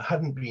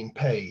hadn't been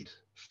paid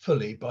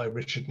fully by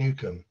Richard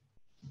Newcomb.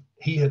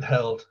 He had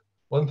held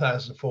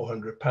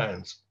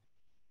 £1,400,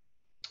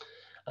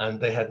 and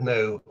they had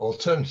no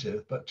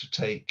alternative but to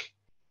take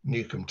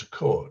Newcomb to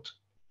court.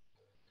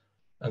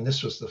 And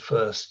this was the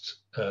first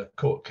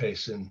court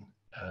case in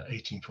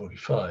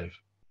 1845.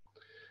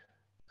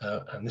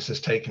 And this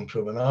is taken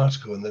from an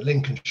article in the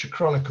Lincolnshire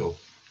Chronicle.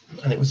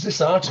 And it was this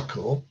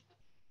article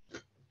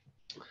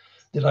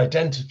that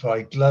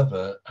identified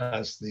Glover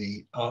as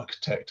the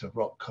architect of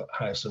Rock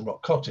House and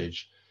Rock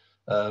Cottage.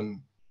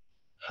 And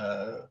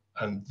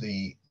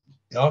the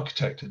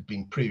architect had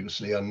been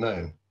previously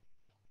unknown.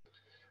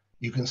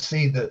 You can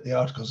see that the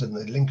article's in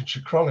the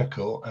Lincolnshire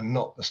Chronicle and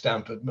not the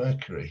Stamford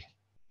Mercury,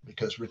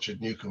 because Richard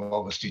Newcomb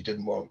obviously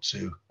didn't want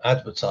to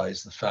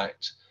advertise the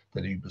fact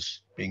that he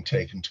was being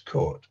taken to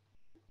court.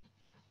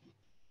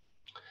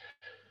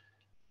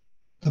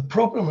 The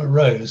problem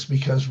arose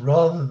because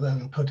rather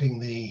than putting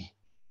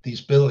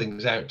these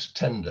buildings out to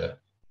tender,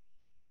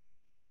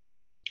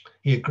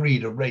 he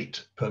agreed a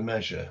rate per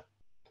measure.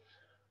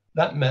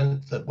 That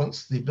meant that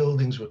once the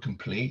buildings were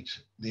complete,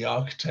 the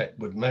architect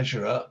would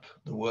measure up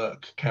the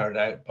work carried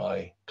out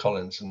by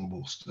Collins and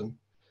Woolston,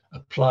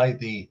 apply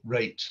the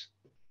rate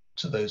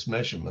to those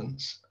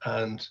measurements,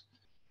 and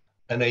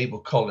enable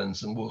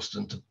Collins and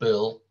Woolston to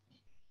bill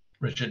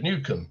Richard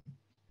Newcomb.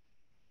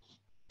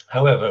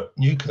 However,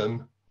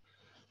 Newcomb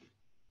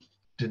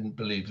didn't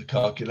believe the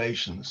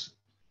calculations.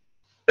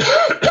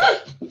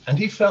 And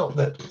he felt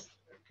that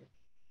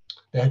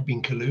there had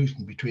been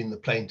collusion between the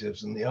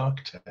plaintiffs and the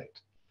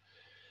architect.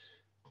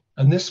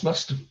 And this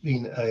must have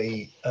been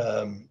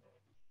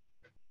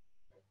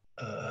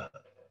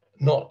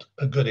not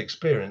a good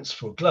experience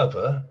for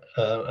Glover,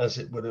 as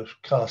it would have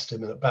cast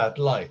him in a bad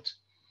light.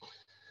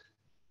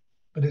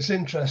 But it's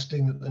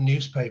interesting that the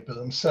newspaper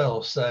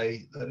themselves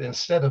say that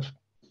instead of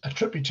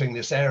attributing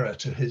this error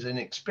to his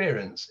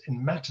inexperience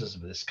in matters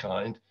of this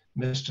kind,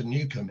 Mr.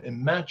 Newcomb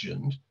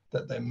imagined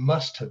that there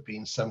must have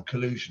been some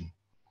collusion.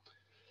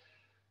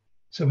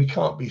 So we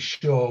can't be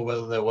sure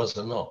whether there was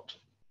or not,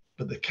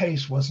 but the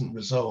case wasn't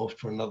resolved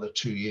for another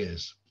 2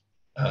 years,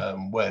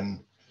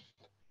 when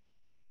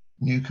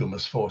Newcomb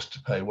was forced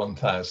to pay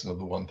 1,000 of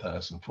the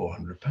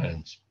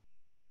 £1,400.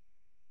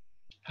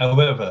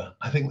 However,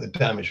 I think the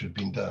damage had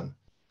been done,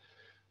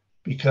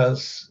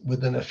 because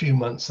within a few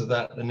months of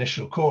that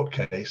initial court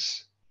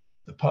case,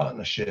 the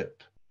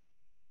partnership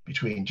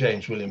between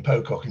James William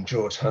Pocock and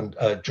George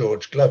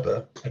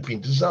Glover had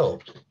been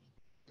dissolved.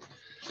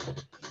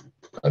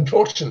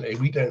 Unfortunately,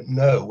 we don't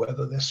know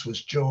whether this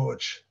was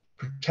George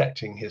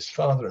protecting his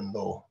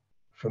father-in-law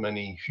from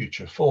any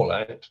future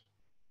fallout,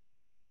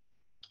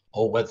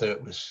 or whether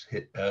it was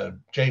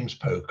James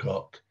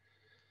Pocock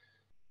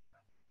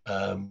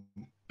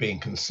being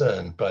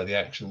concerned by the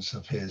actions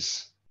of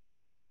his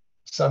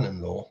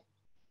son-in-law,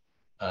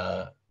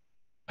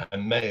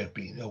 and may have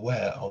been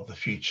aware of the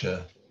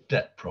future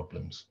debt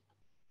problems.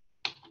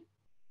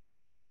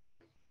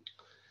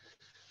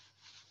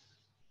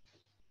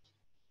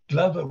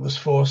 Glover was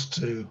forced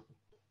to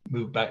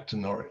move back to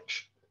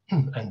Norwich,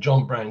 and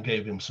John Brown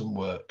gave him some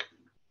work.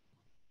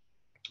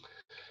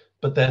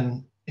 But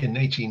then in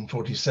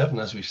 1847,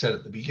 as we said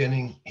at the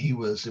beginning, he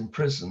was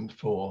imprisoned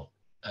for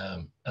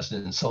as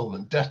an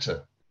insolvent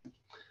debtor.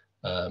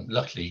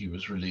 Luckily, he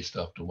was released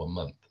after 1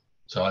 month.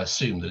 So I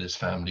assume that his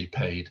family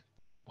paid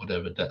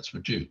whatever debts were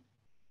due.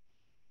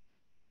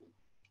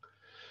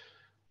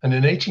 And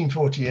in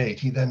 1848,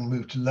 he then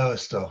moved to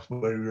Lowestoft,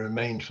 where he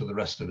remained for the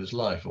rest of his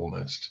life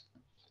almost.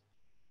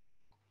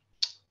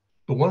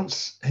 But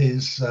once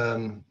his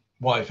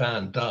wife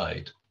Anne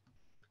died,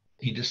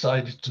 he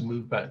decided to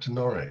move back to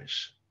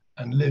Norwich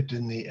and lived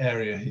in the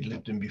area he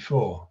lived in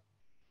before.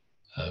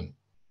 And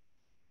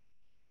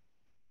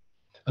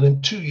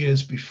then 2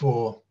 years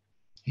before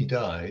he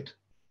died,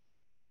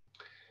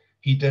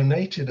 he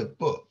donated a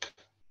book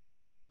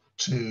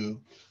to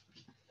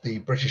the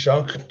British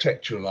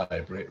Architectural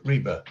Library at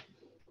Reba.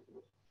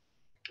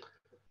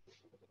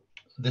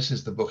 This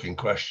is the book in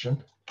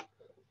question.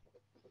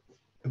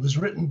 It was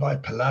written by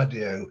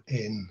Palladio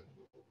in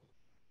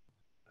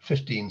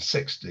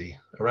 1560,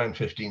 around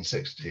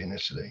 1560 in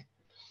Italy,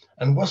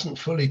 and wasn't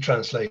fully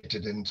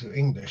translated into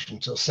English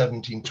until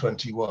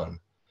 1721.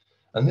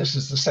 And this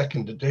is the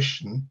second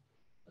edition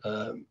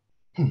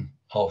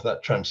of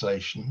that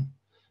translation.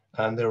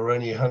 And there were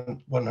only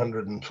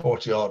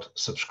 140 odd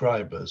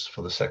subscribers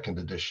for the second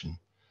edition.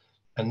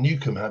 And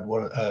Newcomb had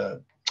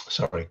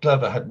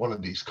Glover had one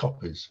of these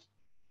copies.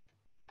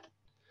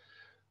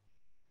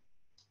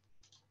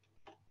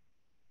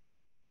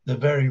 They're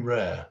very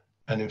rare.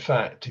 And in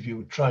fact, if you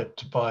would try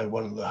to buy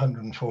one of the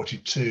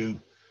 142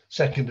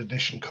 second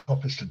edition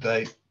copies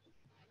today,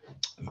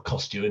 it would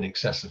cost you in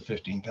excess of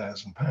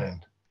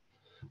 £15,000.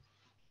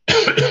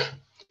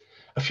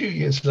 A few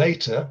years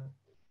later,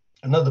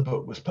 another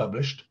book was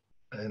published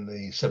in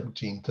the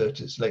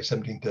 1730s, late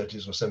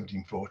 1730s or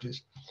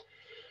 1740s.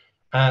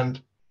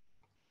 And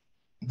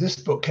this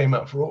book came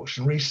up for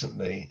auction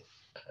recently.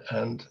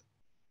 And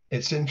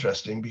it's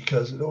interesting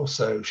because it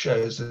also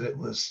shows that it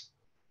was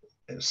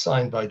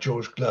signed by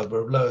George Glover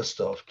of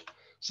Lowestoft.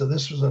 So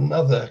this was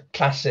another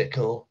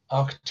classical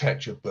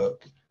architecture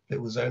book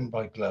that was owned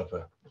by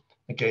Glover,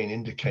 again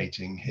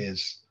indicating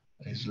his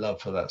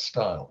love for that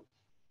style.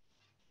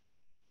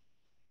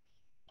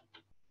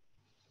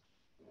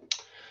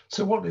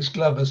 So what is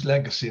Glover's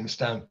legacy in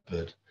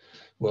Stamford?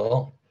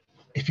 Well,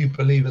 if you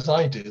believe as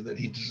I do that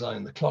he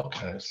designed the clock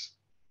house,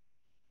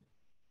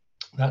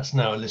 that's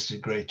now a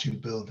listed Grade 2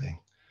 building.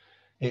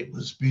 It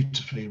was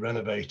beautifully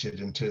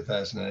renovated in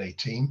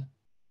 2018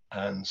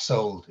 and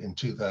sold in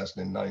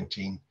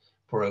 2019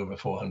 for over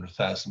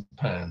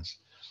 £400,000.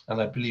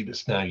 And I believe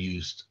it's now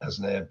used as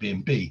an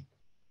Airbnb.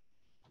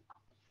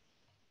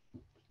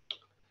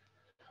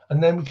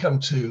 And then we come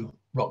to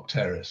Rock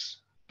Terrace,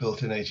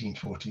 built in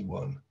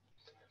 1841.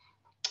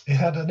 It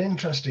had an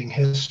interesting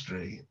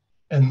history.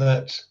 in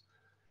that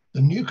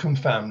the Newcomb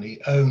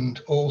family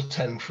owned all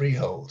 10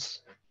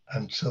 freeholds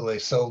until they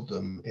sold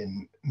them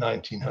in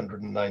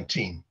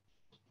 1919.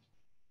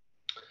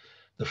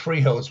 The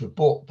freeholds were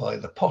bought by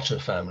the Potter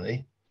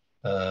family,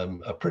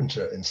 a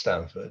printer in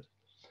Stamford.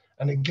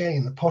 And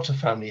again, the Potter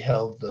family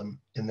held them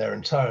in their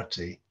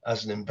entirety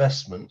as an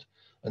investment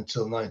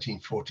until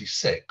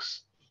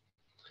 1946.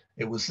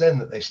 It was then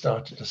that they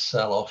started to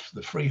sell off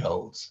the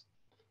freeholds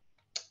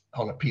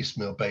on a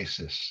piecemeal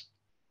basis.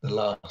 The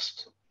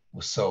last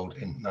was sold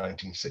in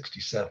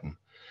 1967.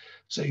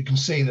 So you can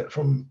see that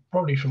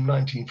probably from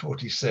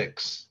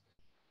 1946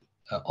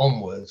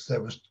 onwards,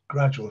 there was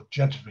gradual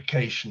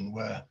gentrification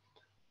where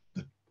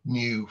the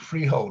new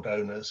freehold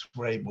owners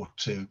were able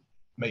to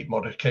make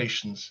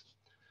modifications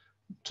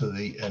to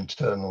the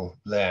internal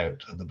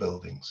layout of the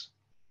buildings.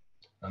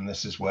 And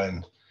this is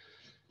when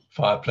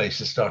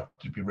fireplaces started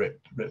to be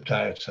ripped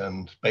out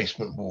and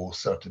basement walls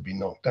started to be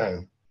knocked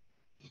down.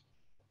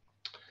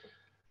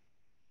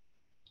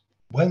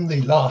 When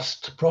the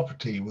last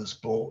property was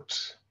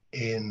bought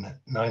in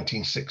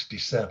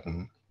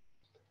 1967,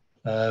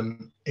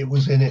 it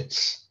was in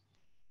its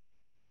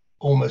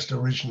almost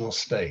original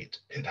state.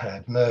 It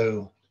had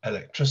no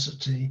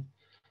electricity,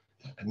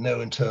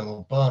 no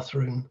internal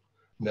bathroom,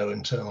 no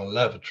internal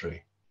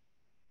lavatory,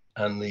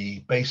 and the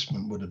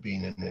basement would have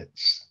been in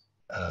its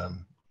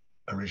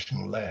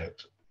original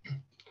layout.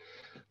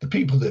 The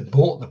people that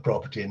bought the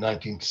property in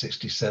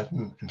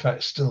 1967, in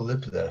fact, still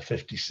live there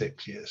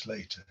 56 years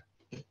later.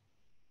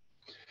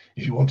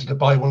 If you wanted to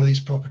buy one of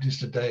these properties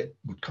today, it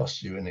would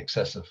cost you in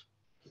excess of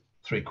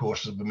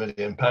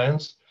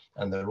 £750,000,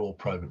 and they're all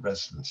private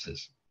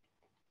residences.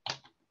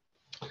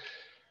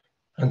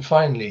 And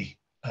finally,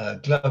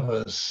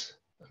 Glover's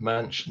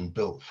mansion,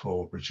 built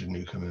for Richard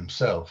Newcomb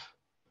himself,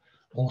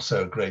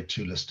 also a Grade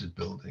 2 listed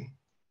building.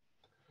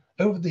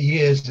 Over the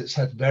years, it's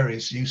had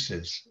various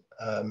uses.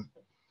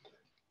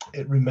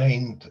 It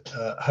remained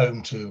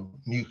home to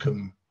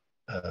Newcomb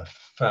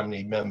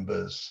family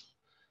members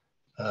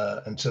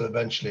until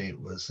eventually it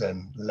was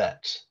then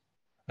let.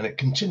 And it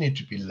continued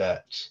to be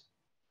let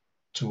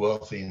to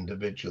wealthy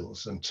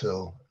individuals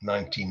until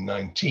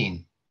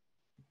 1919,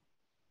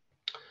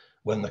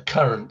 when the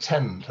current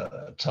tenant at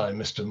that time,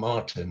 Mr.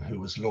 Martin, who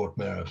was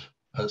Mayor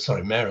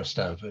of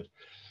Stamford,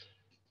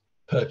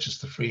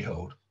 purchased the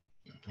freehold.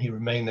 He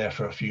remained there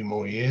for a few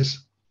more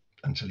years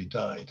until he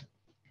died.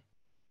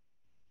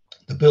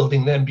 The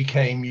building then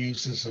became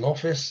used as an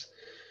office,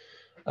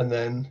 and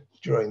then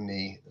during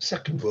the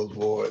Second World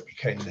War, it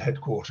became the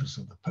headquarters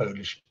of the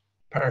Polish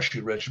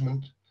Parachute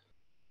Regiment,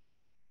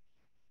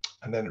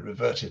 and then it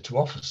reverted to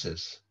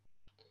offices.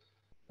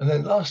 And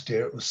then last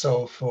year it was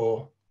sold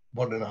for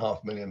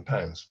 £1.5 million.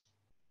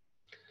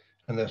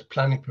 And there's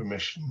planning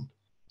permission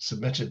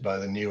submitted by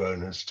the new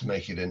owners to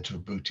make it into a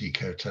boutique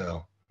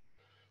hotel.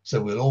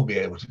 So we'll all be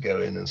able to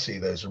go in and see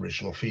those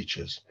original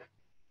features.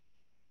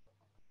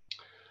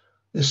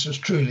 This was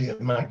truly a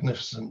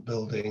magnificent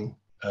building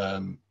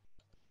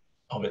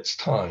of its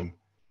time.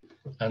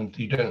 And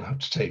you don't have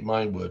to take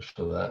my word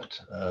for that,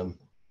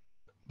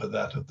 but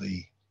that of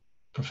the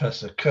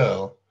Professor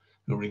Curl,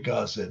 who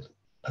regards it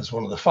as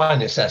one of the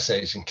finest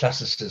essays in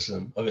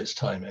classicism of its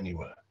time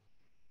anywhere.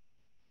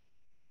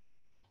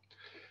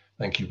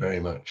 Thank you very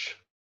much.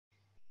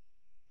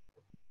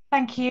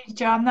 Thank you,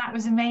 John. That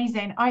was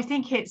amazing. I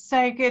think it's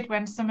so good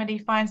when somebody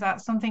finds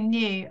out something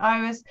new.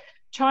 I was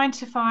trying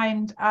to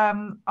find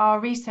our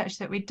research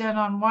that we'd done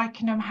on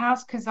Wykenham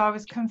House, because I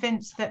was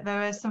convinced that there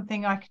was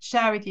something I could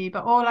share with you,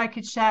 but all I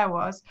could share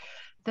was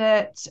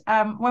that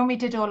when we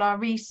did all our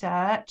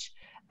research,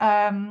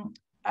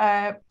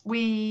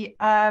 we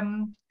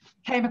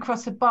came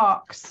across a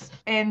box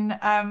in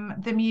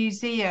the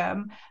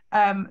museum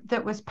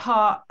that was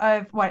part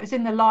of, well, it was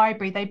in the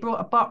library. They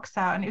brought a box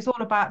out, and it was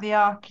all about the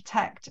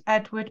architect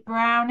Edward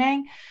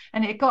Browning,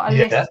 and it got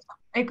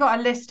a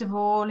list of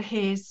all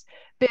his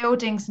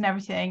buildings and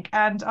everything.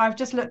 And I've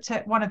just looked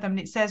at one of them, and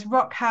it says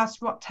Rock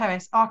House, Rock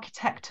Terrace,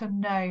 architect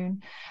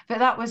unknown, but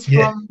that was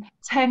from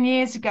 10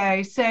 years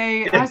ago. So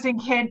I was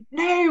thinking,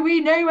 no,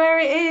 we know where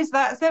it is.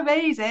 That's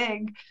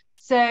amazing.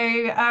 So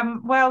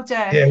well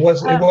done. Yeah,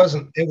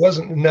 it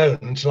wasn't known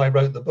until I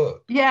wrote the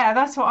book. Yeah,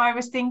 that's what I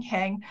was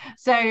thinking.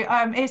 So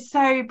it's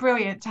so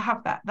brilliant to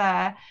have that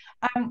there.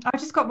 I've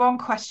just got one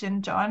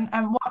question, John.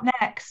 What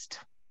next?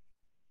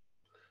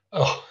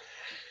 Oh,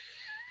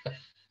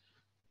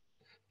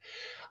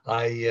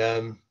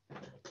 I'm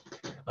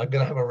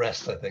gonna have a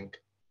rest, I think.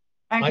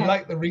 Okay. I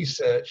like the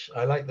research,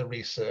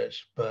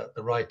 but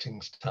the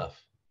writing's tough.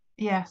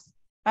 Yes.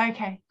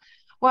 Okay.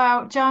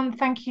 Well, John,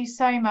 thank you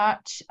so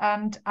much,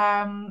 and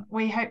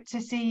we hope to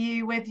see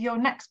you with your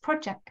next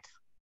project.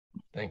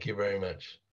 Thank you very much.